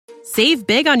 Save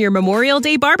big on your Memorial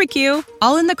Day barbecue,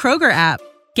 all in the Kroger app.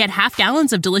 Get half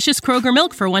gallons of delicious Kroger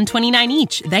milk for $1.29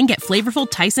 each. Then get flavorful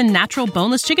Tyson natural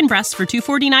boneless chicken breasts for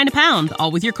 $2.49 a pound,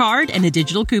 all with your card and a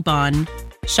digital coupon.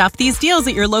 Shop these deals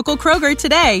at your local Kroger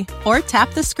today, or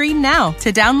tap the screen now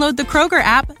to download the Kroger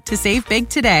app to save big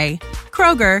today.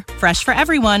 Kroger, fresh for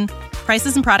everyone.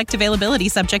 Prices and product availability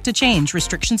subject to change.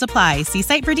 Restrictions apply. See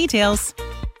site for details.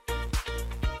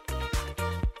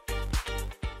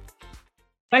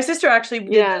 My sister actually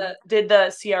did the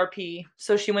CRP,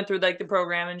 so she went through like the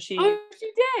program and she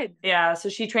did. Yeah, so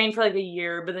she trained for like a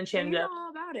year, but then she ended up.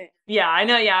 All about it. Yeah, I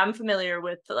know. Yeah, I'm familiar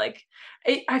with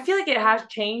I feel like it has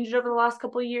changed over the last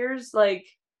couple of years. Like,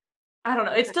 I don't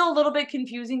know. It's still a little bit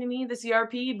confusing to me, the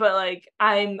CRP, but like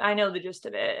I know the gist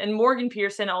of it. And Morgan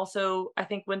Pearson also, I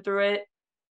think, went through it,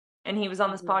 and he was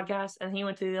on this podcast, and he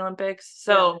went to the Olympics.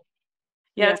 So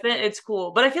yeah, it's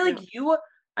cool. But I feel like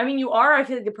I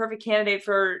feel like the perfect candidate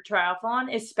for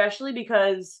triathlon, especially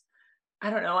because I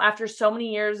don't know, after so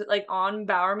many years like on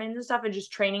Bowerman and stuff and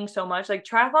just training so much, like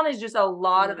triathlon is just a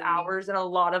lot of hours and a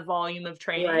lot of volume of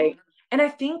training. Right. And I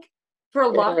think for a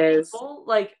lot of people,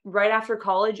 like right after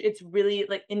college, it's really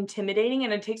like intimidating,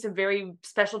 and it takes a very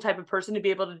special type of person to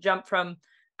be able to jump from,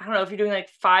 I don't know, if you're doing like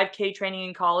 5K training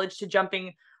in college to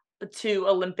jumping to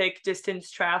Olympic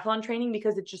distance triathlon training,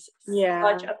 because it's just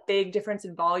such a big difference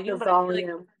in volume. But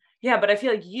I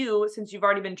feel like you, since you've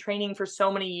already been training for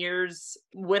so many years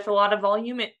with a lot of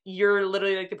volume, you're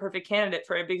literally like the perfect candidate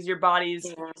for it, because your body's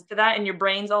used to that and your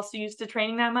brain's also used to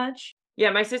training that much. Yeah,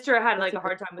 my sister had like a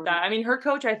hard time with that. I mean, her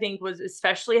coach, I think, was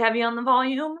especially heavy on the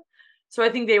volume. So I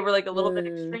think they were like a little bit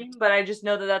extreme, but I just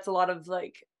know that that's a lot of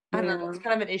like, I don't know, it's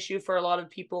kind of an issue for a lot of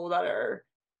people that are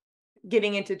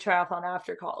getting into triathlon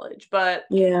after college. But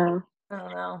yeah, I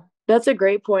don't know. That's a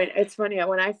great point. It's funny,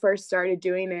 when I first started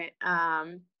doing it,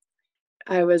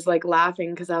 I was like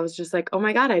laughing because I was just like, oh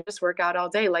my God, I just work out all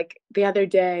day. Like the other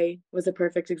day was a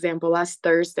perfect example. Last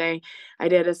Thursday, I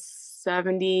did a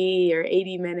 70 or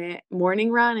 80-minute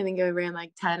morning run. I think I ran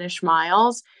like 10-ish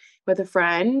miles with a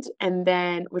friend. And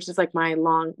then, which is like my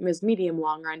medium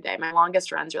long run day. My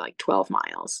longest runs are like 12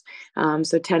 miles.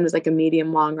 So 10 was like a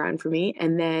medium long run for me.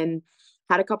 And then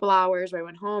had a couple hours where I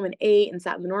went home and ate and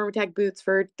sat in the Normatec boots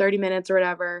for 30 minutes or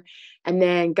whatever, and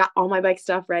then got all my bike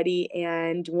stuff ready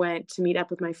and went to meet up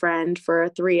with my friend for a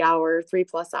 3+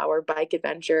 hour bike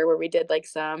adventure where we did like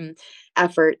some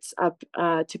efforts up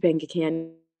Topanga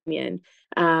Canyon.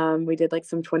 We did like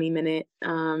some 20-minute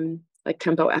like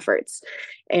tempo efforts,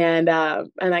 and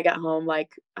I got home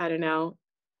like, I don't know,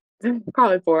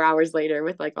 probably 4 hours later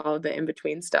with like all of the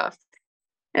in-between stuff.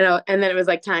 And then it was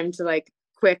like time to like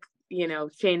quick,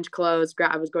 change clothes.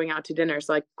 I was going out to dinner.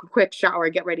 So like quick shower,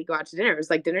 get ready, go out to dinner. It was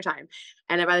like dinner time.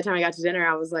 And then by the time I got to dinner,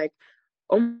 I was like,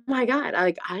 oh my God,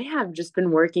 I have just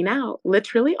been working out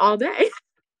literally all day.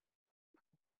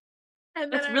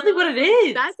 And that's really what it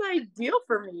is. That's ideal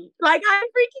for me. Like, I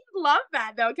freaking love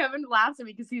that though. Kevin laughs at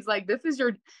me because he's like,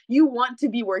 you want to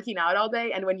be working out all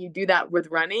day. And when you do that with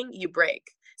running, you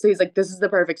break. So he's like, this is the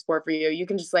perfect sport for you. You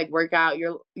can just like work out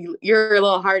your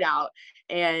little heart out,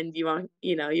 and you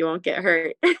won't get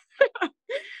hurt.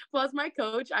 Plus my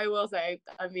coach, I will say,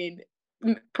 I mean,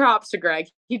 props to Greg.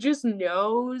 He just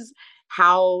knows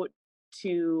how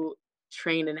to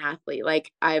train an athlete.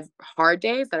 Like, I have hard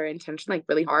days that are intentionally like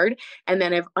really hard, and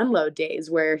then I have unload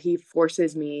days where he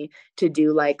forces me to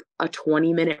do like a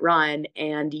 20-minute run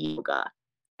and yoga,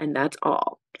 and that's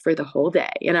all for the whole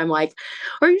day. And I'm like,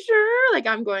 are you sure? Like,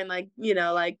 I'm going like,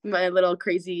 like my little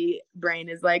crazy brain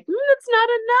is like, it's not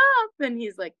enough. And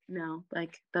he's like, no,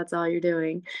 like that's all you're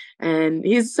doing. And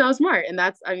he's so smart. And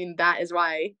that is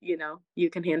why, you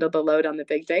can handle the load on the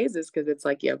big days, is because it's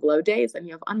like you have load days and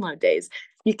you have unload days.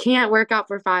 You can't work out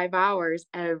for 5 hours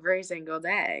every single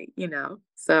day,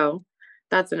 so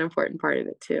that's an important part of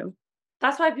it too.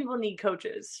 That's why people need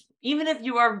coaches. Even if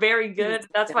you are very good,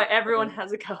 that's why everyone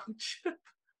has a coach.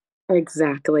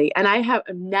 Exactly. And I've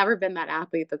never been that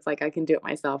athlete that's like, I can do it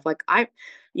myself. Like I'm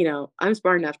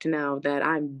smart enough to know that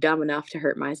I'm dumb enough to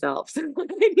hurt myself. So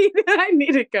I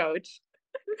need a coach.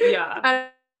 Yeah.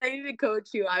 I need a coach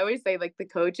who, I always say, like, the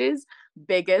coach's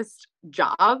biggest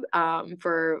job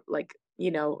for like,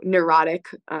 neurotic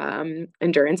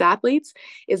endurance athletes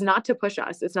is not to push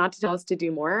us. It's not to tell us to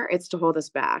do more. It's to hold us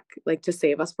back, like to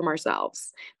save us from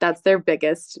ourselves. That's their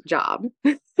biggest job.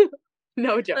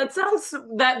 No joke.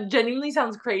 That genuinely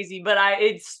sounds crazy, but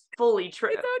it's fully true.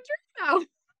 It's so true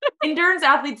though. Endurance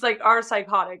athletes like are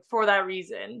psychotic for that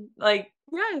reason. Like,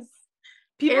 yes.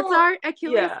 people, it's our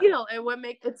Achilles heel, and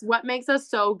it's what makes us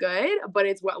so good, but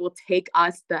it's what will take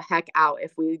us the heck out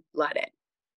if we let it.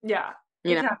 Yeah,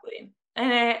 you exactly.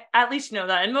 And at least you know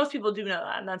that, and most people do know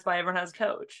that, and that's why everyone has a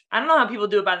coach. I don't know how people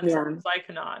do it by themselves. I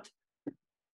cannot.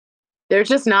 There's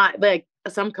just not like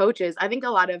some coaches. I think a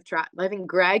lot of I think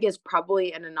Greg is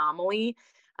probably an anomaly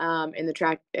in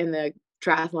the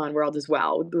triathlon world as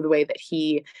well. The way that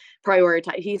he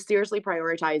seriously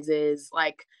prioritizes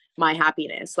like my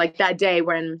happiness. Like that day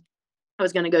when I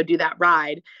was going to go do that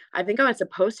ride, I think I was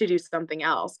supposed to do something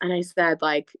else. And I said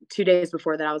like 2 days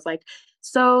before that, I was like,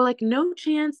 so like no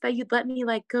chance that you'd let me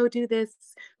like go do this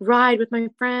ride with my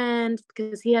friend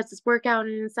because he has this workout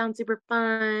and it sounds super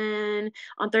fun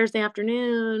on Thursday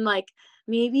afternoon, like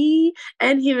maybe.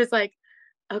 And he was like,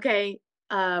 okay,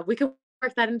 we can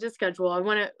work that into schedule. I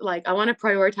want to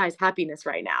prioritize happiness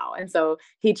right now. And so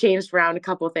he changed around a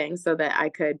couple things so that I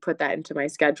could put that into my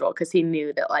schedule, because he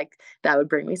knew that like that would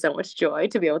bring me so much joy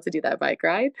to be able to do that bike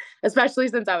ride, especially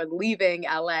since I was leaving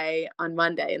LA on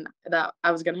Monday and that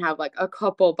I was going to have like a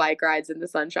couple bike rides in the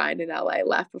sunshine in LA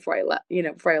left before I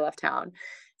left town.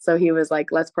 So he was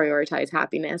like, let's prioritize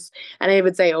happiness. And I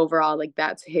would say overall, like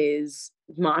that's his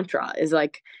mantra, is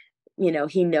like,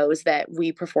 he knows that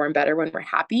we perform better when we're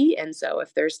happy. And so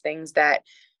if there's things that,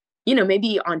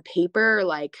 maybe on paper,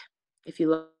 like if you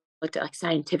looked at like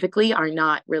scientifically, are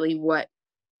not really what,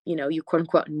 you quote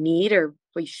unquote need or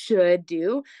we should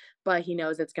do, but he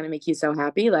knows it's going to make you so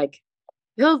happy. Like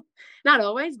he'll not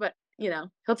always, but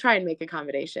he'll try and make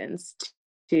accommodations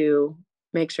to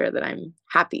make sure that I'm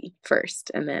happy first,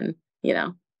 and then,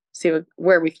 see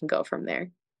where we can go from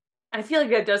there. I feel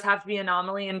like it does have to be an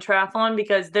anomaly in triathlon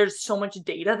because there's so much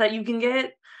data that you can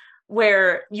get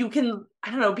where you can,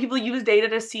 I don't know, people use data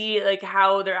to see like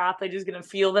how their athlete is going to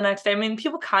feel the next day. I mean,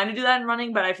 people kind of do that in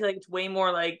running, but I feel like it's way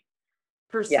more like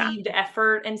perceived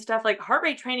effort and stuff. Like heart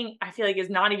rate training, I feel like is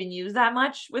not even used that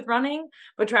much with running,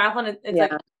 but triathlon, it's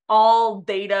like all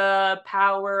data,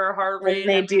 power, heart rate. And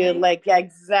they do like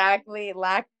exactly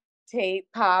lactate,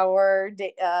 power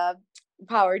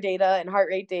data and heart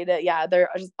rate data. Yeah, they're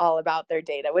just all about their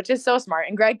data, which is so smart.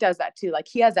 And Greg does that too. Like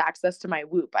he has access to my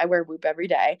Whoop. I wear Whoop every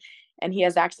day, and he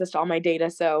has access to all my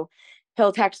data. So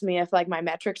he'll text me if like my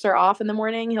metrics are off in the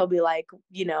morning. He'll be like,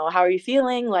 how are you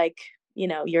feeling? Like,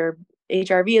 your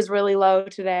HRV is really low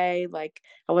today. Like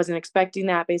I wasn't expecting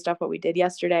that based off what we did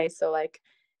yesterday. So like,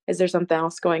 is there something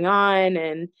else going on?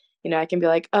 And I can be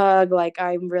like, ugh, like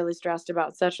I'm really stressed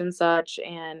about such and such,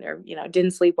 and, or,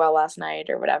 didn't sleep well last night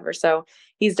or whatever. So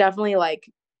he's definitely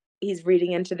like, he's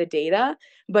reading into the data,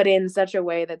 but in such a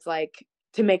way that's like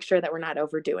to make sure that we're not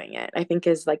overdoing it, I think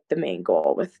is like the main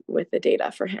goal with the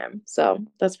data for him. So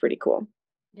that's pretty cool.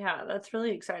 Yeah, that's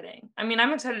really exciting. I mean,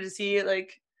 I'm excited to see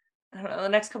like, I don't know, the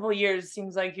next couple of years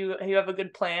seems like you have a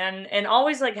good plan, and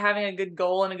always like having a good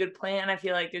goal and a good plan, I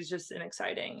feel like is just an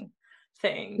exciting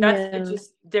thing. It's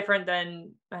just different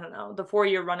than, I don't know, the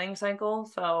 4-year running cycle.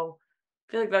 So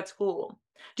I feel like that's cool.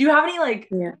 Do you have any like,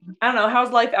 I don't know, how's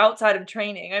life outside of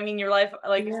training? I mean, your life,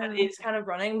 like you said, is kind of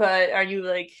running, but are you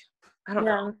like, I don't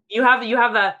know, you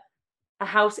have a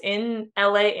house in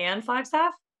LA and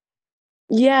Flagstaff?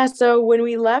 Yeah, so when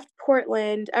we left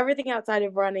Portland, everything outside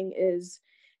of running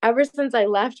ever since I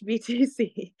left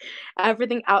BTC,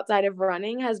 everything outside of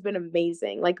running has been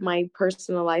amazing. Like my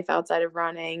personal life outside of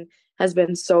running has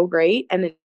been so great.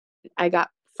 And I got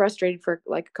frustrated for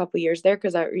like a couple years there,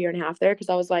 a year and a half there, because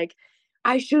I was like,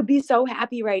 I should be so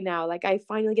happy right now. Like I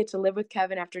finally get to live with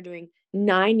Kevin after doing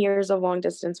 9 years of long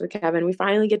distance with Kevin. We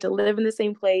finally get to live in the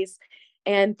same place.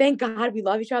 And thank God we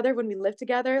love each other when we live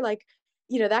together. Like,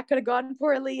 that could have gone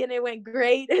poorly and it went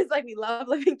great. It's like we love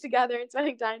living together and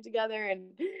spending time together. And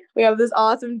we have this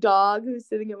awesome dog who's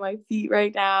sitting at my feet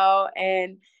right now.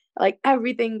 And like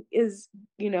everything is,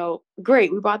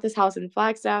 great. We bought this house in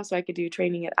Flagstaff so I could do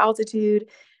training at altitude.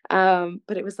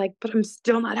 But it was like, but I'm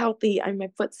still not healthy. My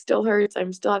foot still hurts.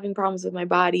 I'm still having problems with my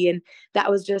body. And that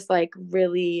was just like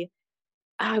really,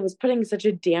 I was putting such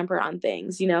a damper on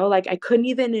things, like I couldn't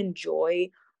even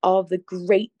enjoy all of the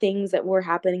great things that were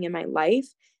happening in my life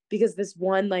because this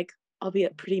one, like,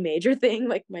 albeit pretty major thing,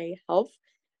 like my health,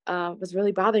 was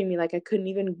really bothering me. Like I couldn't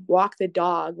even walk the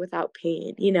dog without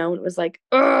pain, and it was like,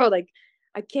 oh, like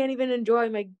I can't even enjoy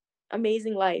my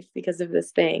amazing life because of this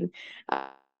thing.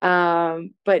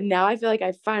 But now I feel like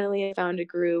I finally found a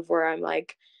groove where I'm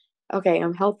like, okay,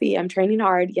 I'm healthy, I'm training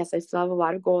hard. Yes, I still have a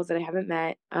lot of goals that I haven't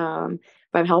met. But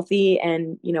I'm healthy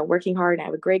and, working hard. I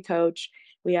have a great coach.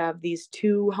 We have these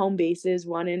two home bases,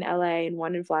 one in LA and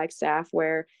one in Flagstaff,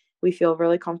 where we feel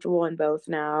really comfortable in both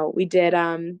now. We did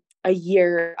a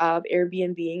year of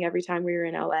Airbnb every time we were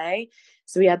in LA.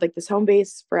 So we had like this home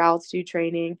base for altitude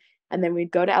training, and then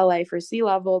we'd go to LA for sea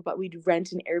level, but we'd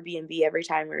rent an Airbnb every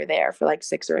time we were there for like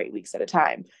 6 or 8 weeks at a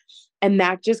time. And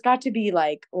that just got to be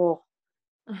like,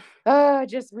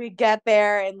 just we'd get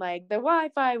there and like the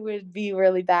Wi-Fi would be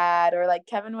really bad, or like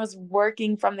Kevin was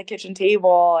working from the kitchen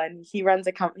table and he runs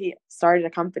he started a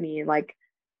company and like,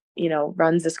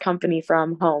 runs this company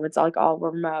from home. It's like all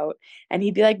remote. And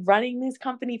he'd be like running this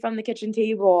company from the kitchen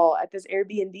table at this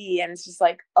Airbnb. And it's just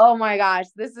like, oh my gosh,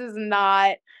 this is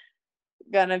not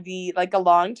gonna be like a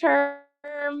long term.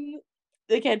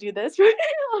 They can't do this for very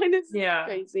long. It's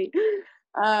crazy.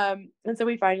 And so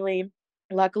we finally,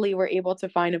 luckily, were able to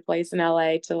find a place in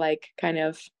LA to like kind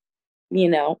of,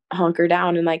 hunker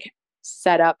down and like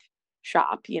set up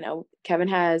shop. Kevin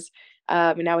has,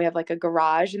 and now we have like a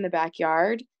garage in the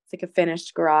backyard. It's like a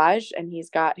finished garage, and he's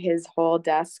got his whole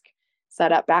desk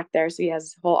set up back there. So he has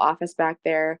his whole office back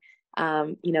there.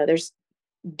 There's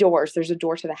doors. There's a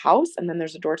door to the house, and then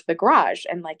there's a door to the garage.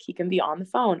 And like he can be on the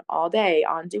phone all day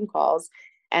on Zoom calls,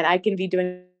 and I can be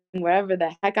doing whatever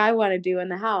the heck I want to do in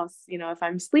the house. If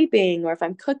I'm sleeping or if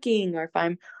I'm cooking or if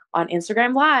I'm on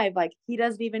Instagram Live, like he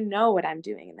doesn't even know what I'm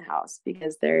doing in the house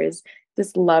because there is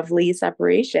this lovely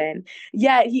separation.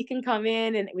 Yet he can come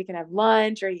in and we can have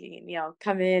lunch, or he can,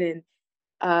 come in and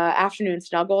afternoon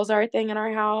snuggles are a thing in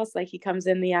our house. Like he comes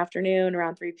in the afternoon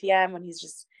around 3 p.m. when he's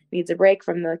just needs a break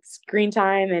from the screen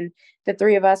time, and the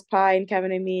three of us, Pi and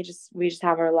Kevin and me, we just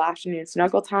have our afternoon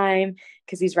snuggle time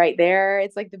because he's right there.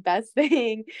 It's like the best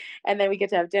thing. And then we get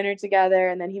to have dinner together,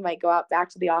 and then he might go out back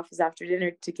to the office after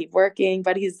dinner to keep working,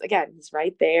 but he's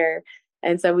right there.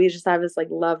 And so we just have this like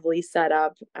lovely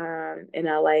setup in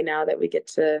LA now that we get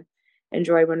to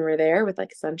enjoy when we're there with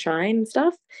like sunshine and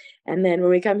stuff. And then when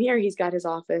we come here, he's got his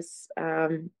office,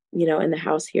 in the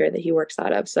house here that he works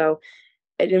out of. So,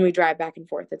 and then we drive back and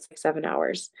forth. It's like 7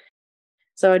 hours.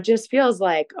 So it just feels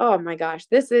like, oh my gosh,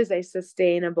 this is a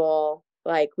sustainable,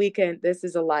 like this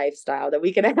is a lifestyle that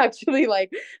we can actually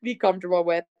like be comfortable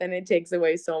with. And it takes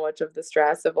away so much of the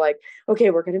stress of like,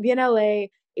 okay, we're going to be in LA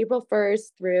April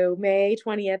 1st through May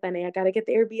 20th. And I got to get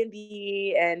the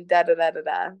Airbnb and da da da da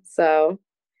da. So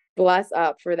bless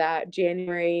up for that.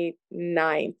 January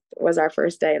 9th was our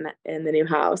first day in the new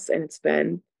house. And it's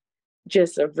been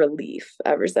just a relief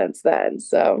ever since then.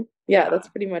 So yeah, that's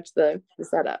pretty much the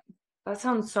setup. That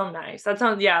sounds so nice. That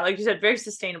sounds, like you said, very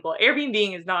sustainable.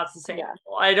 Airbnb is not sustainable.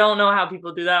 Yeah. I don't know how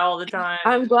people do that all the time.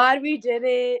 I'm glad we did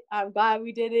it. I'm glad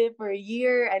we did it for a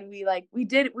year, and we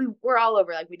were all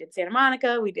over. Like we did Santa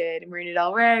Monica, we did Marina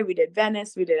del Rey, we did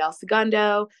Venice, we did El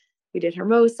Segundo, we did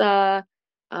Hermosa,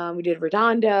 we did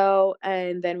Redondo,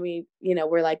 and then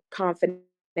we're like confident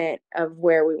of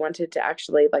where we wanted to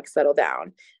actually like settle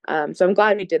down. So I'm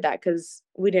glad we did that because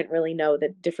we didn't really know the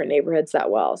different neighborhoods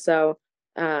that well. So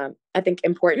I think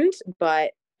important,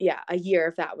 but yeah, a year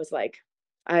if that was like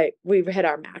we've hit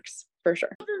our max for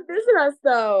sure. Visit us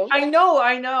though. I know.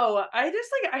 I just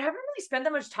like I haven't really spent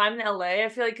that much time in LA. I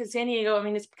feel like because San Diego, I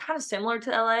mean, it's kind of similar to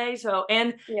LA. So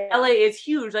LA is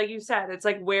huge, like you said. It's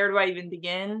like where do I even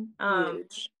begin?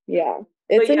 Huge. Yeah,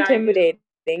 it's intimidating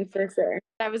for sure.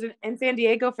 I was in San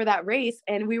Diego for that race,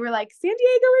 and we were like, San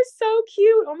Diego is so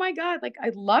cute. Oh my god, like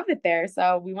I love it there.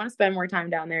 So we want to spend more time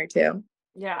down there too.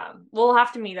 Yeah, we'll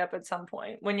have to meet up at some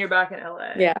point when you're back in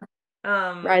LA. Yeah.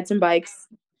 Ride some bikes.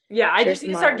 Yeah, I just need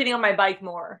to start getting on my bike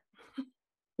more.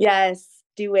 Yes,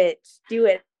 do it.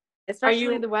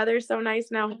 Especially the weather's so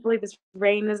nice now. Hopefully this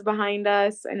rain is behind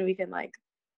us and we can like.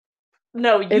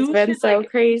 No, it's been so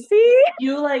crazy.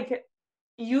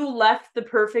 You left the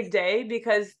perfect day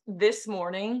because this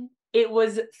morning it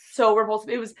was so repulsive.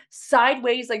 It was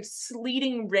sideways, like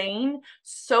sleeting rain,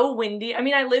 so windy. I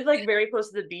mean, I live like very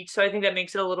close to the beach, so I think that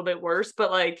makes it a little bit worse.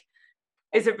 But like,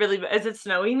 is it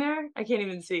snowing there? I can't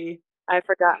even see. I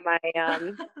forgot my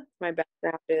my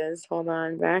background is. Hold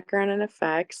on, background and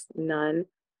effects, none.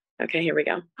 Okay, here we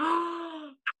go.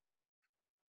 Oh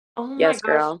my yes, gosh.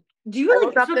 girl. Do you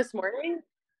woke up this morning?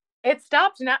 It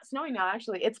stopped not snowing now,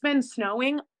 actually. It's been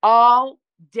snowing all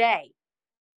day.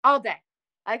 All day.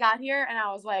 I got here and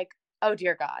I was like, oh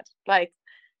dear God. Like,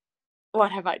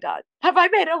 what have I done? Have I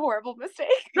made a horrible mistake?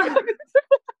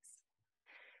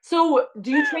 So do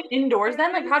you train indoors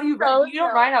then? Like how do you ride? You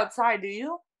don't ride outside, do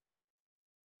you?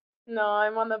 No,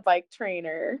 I'm on the bike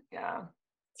trainer. Yeah.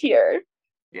 Here.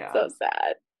 Yeah. So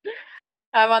sad.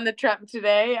 I'm on the tread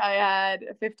today. I had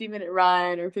a 50-minute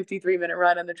run or 53-minute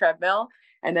run on the treadmill,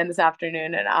 and then this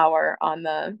afternoon an hour on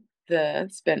the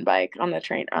spin bike on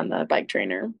the bike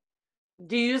trainer.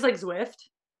 Do you use like Zwift?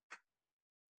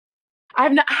 I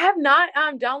have not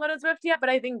downloaded Zwift yet, but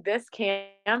I think this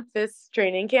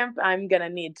training camp, I'm gonna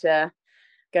need to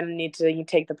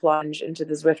take the plunge into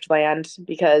the Zwift land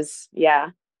because yeah,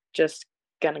 just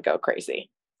gonna go crazy.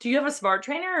 Do you have a smart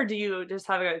trainer or do you just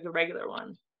have like a regular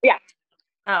one? Yeah.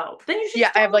 Oh, then you should Yeah,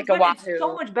 I start have with like a Zwift. It's so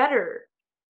Wahoo. much better.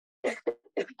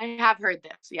 I have heard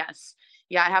this. Yes.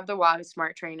 Yeah, I have the Wahoo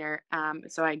Smart Trainer.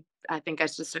 So I think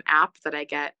it's just an app that I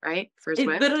get, right? For It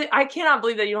Zwift. literally, I cannot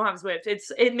believe that you don't have Zwift.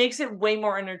 It makes it way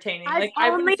more entertaining. I've Like I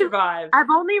only wouldn't survive. I've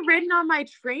only ridden on my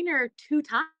trainer 2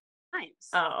 times.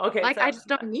 Oh, okay. Like So I just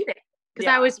don't need it because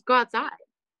I yeah. always go outside.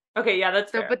 Okay, yeah,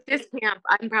 that's So, fair. but this camp,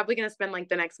 I'm probably gonna spend like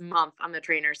the next month on the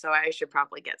trainer, so I should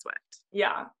probably get Zwift.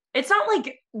 Yeah. It's not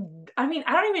like I mean,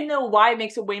 I don't even know why it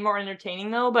makes it way more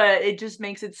entertaining though, but it just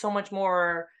makes it so much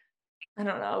more, I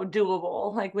don't know,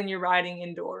 doable, like when you're riding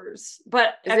indoors.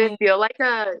 But Does I it mean, feel like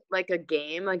a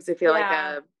game? Like does it feel like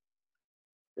yeah. a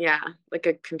yeah, like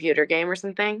a computer game or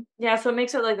something? Yeah, so it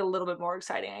makes it like a little bit more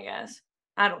exciting, I guess.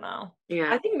 I don't know.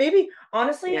 Yeah. I think maybe Yeah.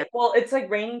 honestly, well, it's like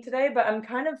raining today, but I'm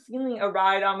kind of feeling a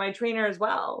ride on my trainer as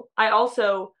well. I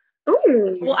also well,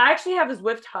 Ooh. I actually have a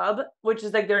Zwift Hub, which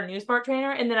is like their new smart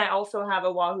trainer, and then I also have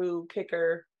a Wahoo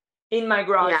Kicker in my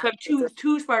garage. Yeah. So I have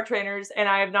two smart trainers, and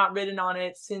I have not ridden on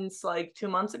it since like 2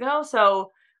 months ago.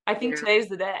 So I think Yeah. today's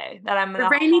the day that I'm The gonna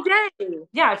hop rainy on. day.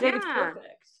 Yeah, I feel like it's Yeah.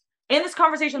 perfect. And this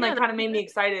conversation Yeah, like kind of that's made me good.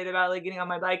 excited about like getting on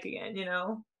my bike again,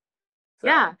 So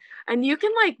Yeah. And you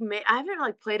can like I haven't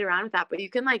like played around with that, but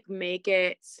you can like make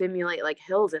it simulate like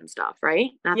hills and stuff, right?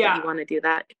 Not that yeah. you want to do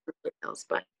that hills,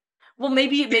 but Well,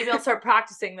 maybe I'll start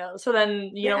practicing though. So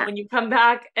then, yeah. when you come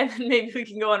back and then maybe we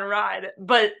can go on a ride.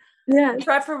 But Yeah.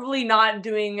 preferably not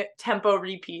doing tempo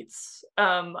repeats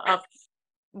up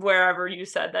wherever you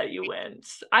said that you went.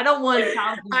 I don't want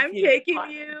thousands of I'm feet of taking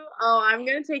climbing. you. Oh, I'm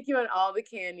gonna take you on all the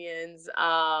canyons.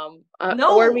 Or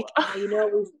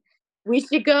No, we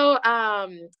should go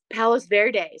Palos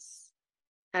Verdes.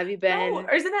 Have you no, been?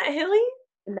 isn't that hilly?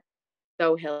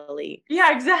 So hilly.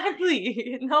 Yeah,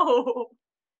 exactly. No.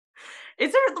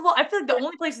 Is there, well, I feel like the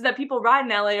only places that people ride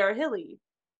in LA are hilly.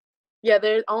 Yeah,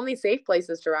 there's only safe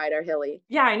places to ride are hilly.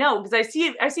 Yeah, I know, because I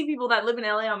see people that live in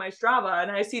LA on my Strava,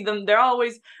 and I see them.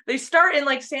 They start in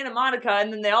like Santa Monica,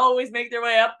 and then they always make their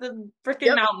way up the freaking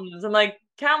Yep. mountains. I'm like,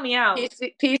 count me out.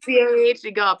 PCH,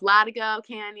 you go up Latigo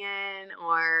Canyon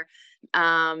or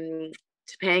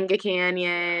Topanga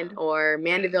Canyon or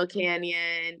Mandeville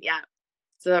Canyon. Yeah.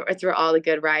 So that's where all the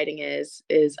good riding is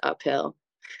uphill.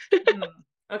 Hmm.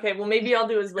 Okay, well maybe I'll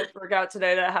do a Zwift workout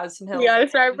today that has some You hills. gotta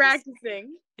start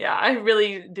practicing. Yeah, I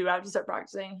really do have to start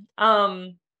practicing.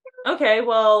 Okay,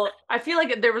 well, I feel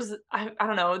like there was I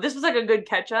don't know, this was like a good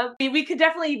catch up. We could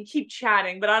definitely keep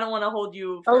chatting, but I don't want to hold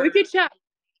you Oh, for we could chat.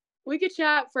 We could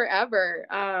chat forever.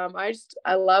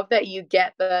 I love that you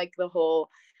get the whole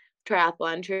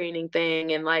triathlon training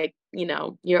thing and like,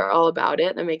 you're all about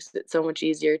it. That makes it so much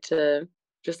easier to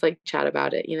just like chat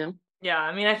about it. Yeah,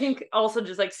 I mean, I think also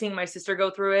just like seeing my sister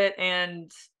go through it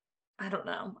and I don't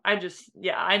know.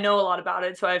 Yeah, I know a lot about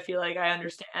it, so I feel like I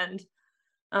understand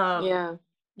um Yeah.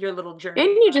 your little And journey.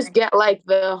 you just get like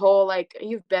the whole like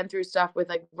you've been through stuff with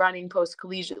like running post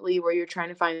collegiately where you're trying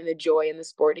to find the joy in the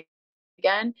sport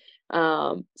again.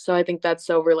 So I think that's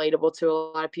so relatable to a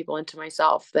lot of people and to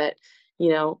myself that,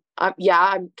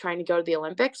 I'm trying to go to the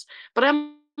Olympics, but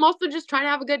I'm also just trying to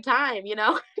have a good time,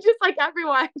 just like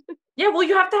everyone. Yeah, well,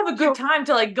 you have to have a good So, time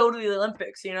to like go to the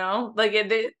Olympics. Like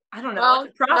I don't know, it's well, a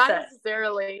not process.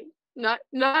 necessarily. Not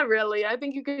really. I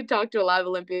think you could talk to a lot of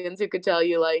Olympians who could tell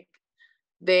you like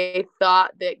they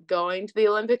thought that going to the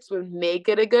Olympics would make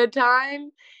it a good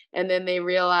time. And then they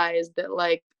realized that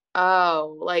like,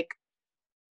 oh, like,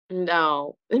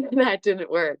 no, that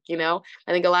didn't work. I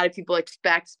think a lot of people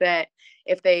expect that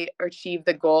if they achieve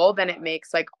the goal, then it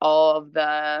makes like all of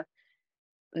the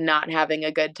not having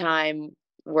a good time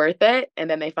worth it. And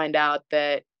then they find out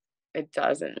that it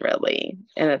doesn't really,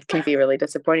 and it can be really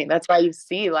disappointing. That's why you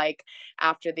see like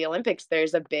after the Olympics,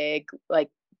 there's a big like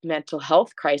mental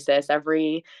health crisis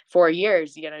every 4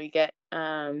 years. You get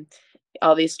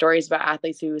all these stories about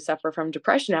athletes who suffer from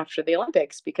depression after the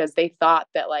Olympics because they thought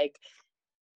that like,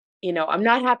 I'm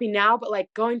not happy now, but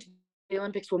like going to the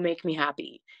Olympics will make me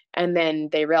happy. And then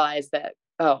they realize that,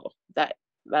 oh, that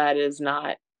is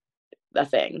not a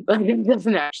thing. It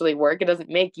doesn't actually work. It doesn't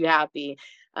make you happy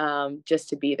just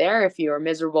to be there. If you were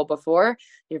miserable before,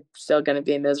 you're still going to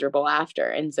be miserable after.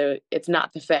 And so it's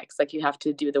not the fix. Like you have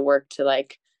to do the work to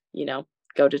like,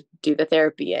 go to do the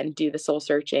therapy and do the soul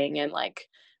searching and like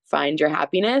find your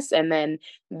happiness. And then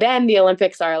the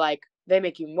Olympics are like, they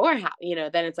make you more happy, you know,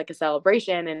 then it's like a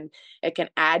celebration and it can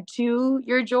add to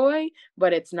your joy,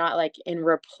 but it's not like in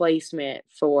replacement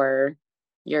for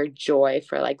your joy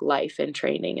for like life and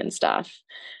training and stuff.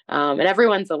 And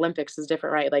everyone's Olympics is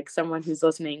different, right? Like someone who's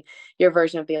listening, your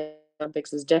version of the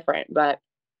Olympics is different, but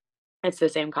it's the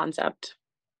same concept.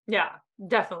 Yeah,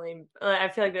 definitely. I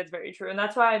feel like that's very true. And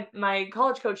that's why my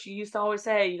college coach used to always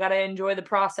say, you got to enjoy the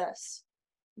process,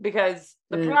 because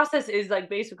the process is like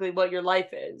basically what your life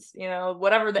is, you know,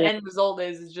 whatever the end result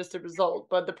is just a result,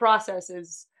 but the process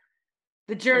is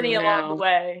the journey along the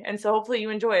way. And so hopefully you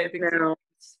enjoy it, because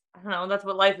I don't know, that's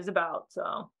what life is about.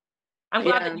 So I'm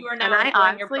glad that you are now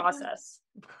enjoying your process.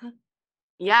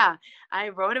 Yeah, I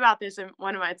wrote about this in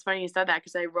it's funny you said that,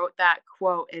 because I wrote that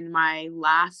quote in my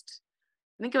last,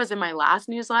 I think it was in my last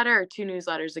newsletter or 2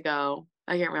 newsletters ago.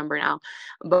 I can't remember now,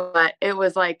 but it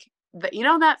was like, you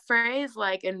know, that phrase,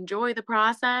 like, enjoy the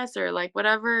process or like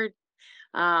whatever.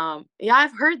 Yeah,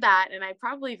 I've heard that. And I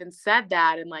probably even said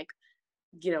that and like,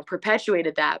 you know,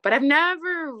 perpetuated that, but I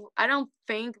don't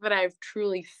think that I've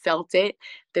truly felt it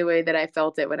the way that I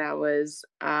felt it when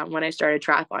I started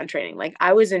triathlon training. Like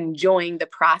I was enjoying the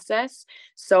process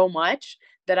so much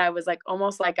that I was like,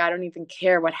 almost like, I don't even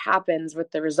care what happens with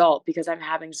the result because I'm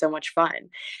having so much fun.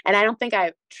 And I don't think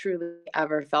I've truly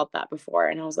ever felt that before.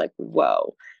 And I was like,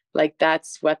 whoa, like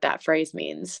that's what that phrase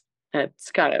means. And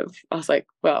it's kind of, I was like,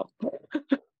 well,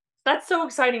 that's so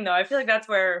exciting though. I feel like that's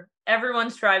where everyone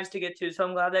strives to get to. So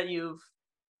I'm glad that you've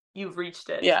reached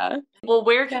it. Yeah. Well,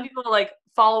 where can people like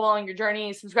follow along your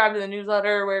journey, subscribe to the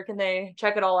newsletter? Where can they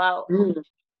check it all out?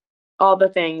 All the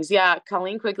things. Yeah.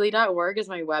 ColleenQuigley.org is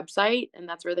my website, and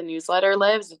that's where the newsletter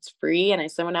lives. It's free, and I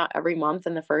send one out every month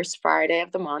on the first Friday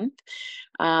of the month.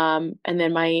 And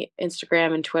then my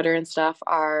Instagram and Twitter and stuff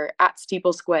are at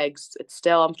Steeplechase. It's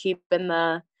still, I'm keeping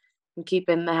the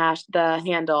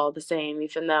handle the same,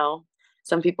 even though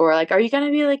some people were like, are you going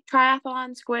to be like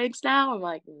Triathlon Squigs now? I'm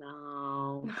like,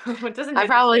 no. It doesn't. I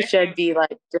probably should be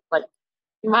like, just like,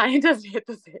 mine doesn't hit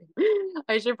the same.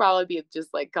 I should probably be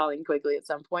just like Colleen Quigley at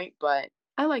some point, but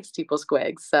I like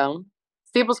Steeplechase. So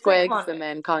Steeplechase and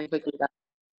then Colleen Quigley.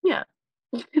 Yeah.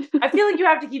 I feel like you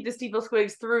have to keep the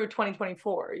Steeplechase through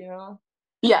 2024, you know?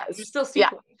 Yes. You're still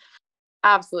Steeple. Yeah.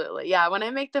 Absolutely. Yeah. When I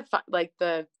make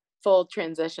the full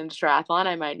transition to triathlon,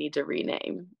 I might need to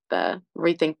rethink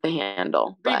the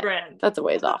handle. Rebrand. That's a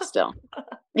ways off still.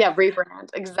 Yeah, rebrand.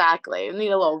 Exactly. I need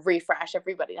a little refresh.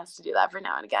 Everybody has to do that for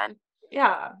now and again.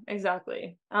 Yeah,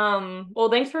 exactly. Well,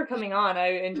 thanks for coming on. I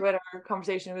enjoyed our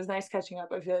conversation. It was nice catching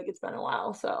up. I feel like it's been a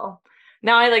while. So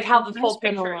now I like have the full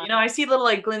picture. You know, I see little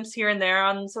like glimpses here and there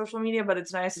on social media, but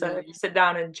it's nice to sit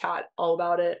down and chat all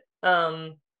about it.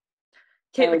 I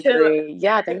agree.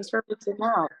 Yeah, thanks for reaching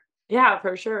out. Yeah,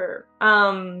 for sure.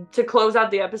 To close out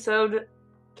the episode,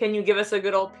 can you give us a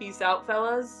good old peace out,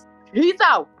 fellas? Peace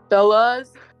out,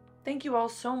 fellas. Thank you all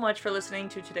so much for listening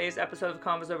to today's episode of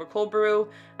Convos Over Cold Brew.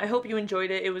 I hope you enjoyed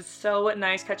it. It was so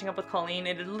nice catching up with Colleen.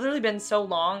 It had literally been so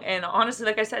long, and honestly,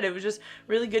 like I said, it was just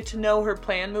really good to know her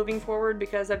plan moving forward,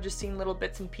 because I've just seen little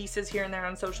bits and pieces here and there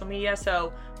on social media.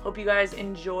 So hope you guys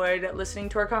enjoyed listening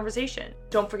to our conversation.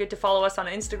 Don't forget to follow us on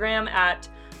Instagram at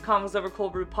Convos Over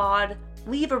Cold Brew Pod.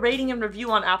 Leave a rating and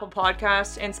review on Apple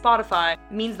Podcasts and Spotify. It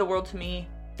means the world to me.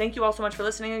 Thank you all so much for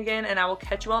listening again, and I will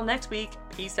catch you all next week.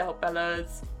 Peace out,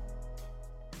 fellas.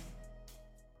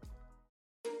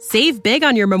 Save big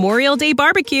on your Memorial Day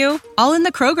barbecue, all in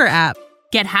the Kroger app.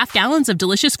 Get half gallons of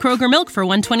delicious Kroger milk for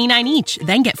 $1.29 each.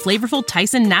 Then get flavorful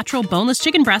Tyson natural boneless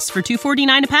chicken breasts for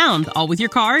 $2.49 a pound, all with your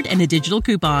card and a digital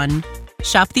coupon.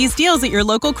 Shop these deals at your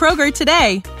local Kroger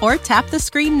today, or tap the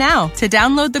screen now to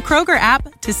download the Kroger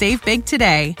app to save big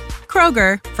today.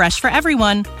 Kroger, fresh for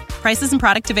everyone. Prices and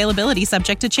product availability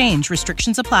subject to change.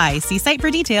 Restrictions apply. See site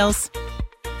for details.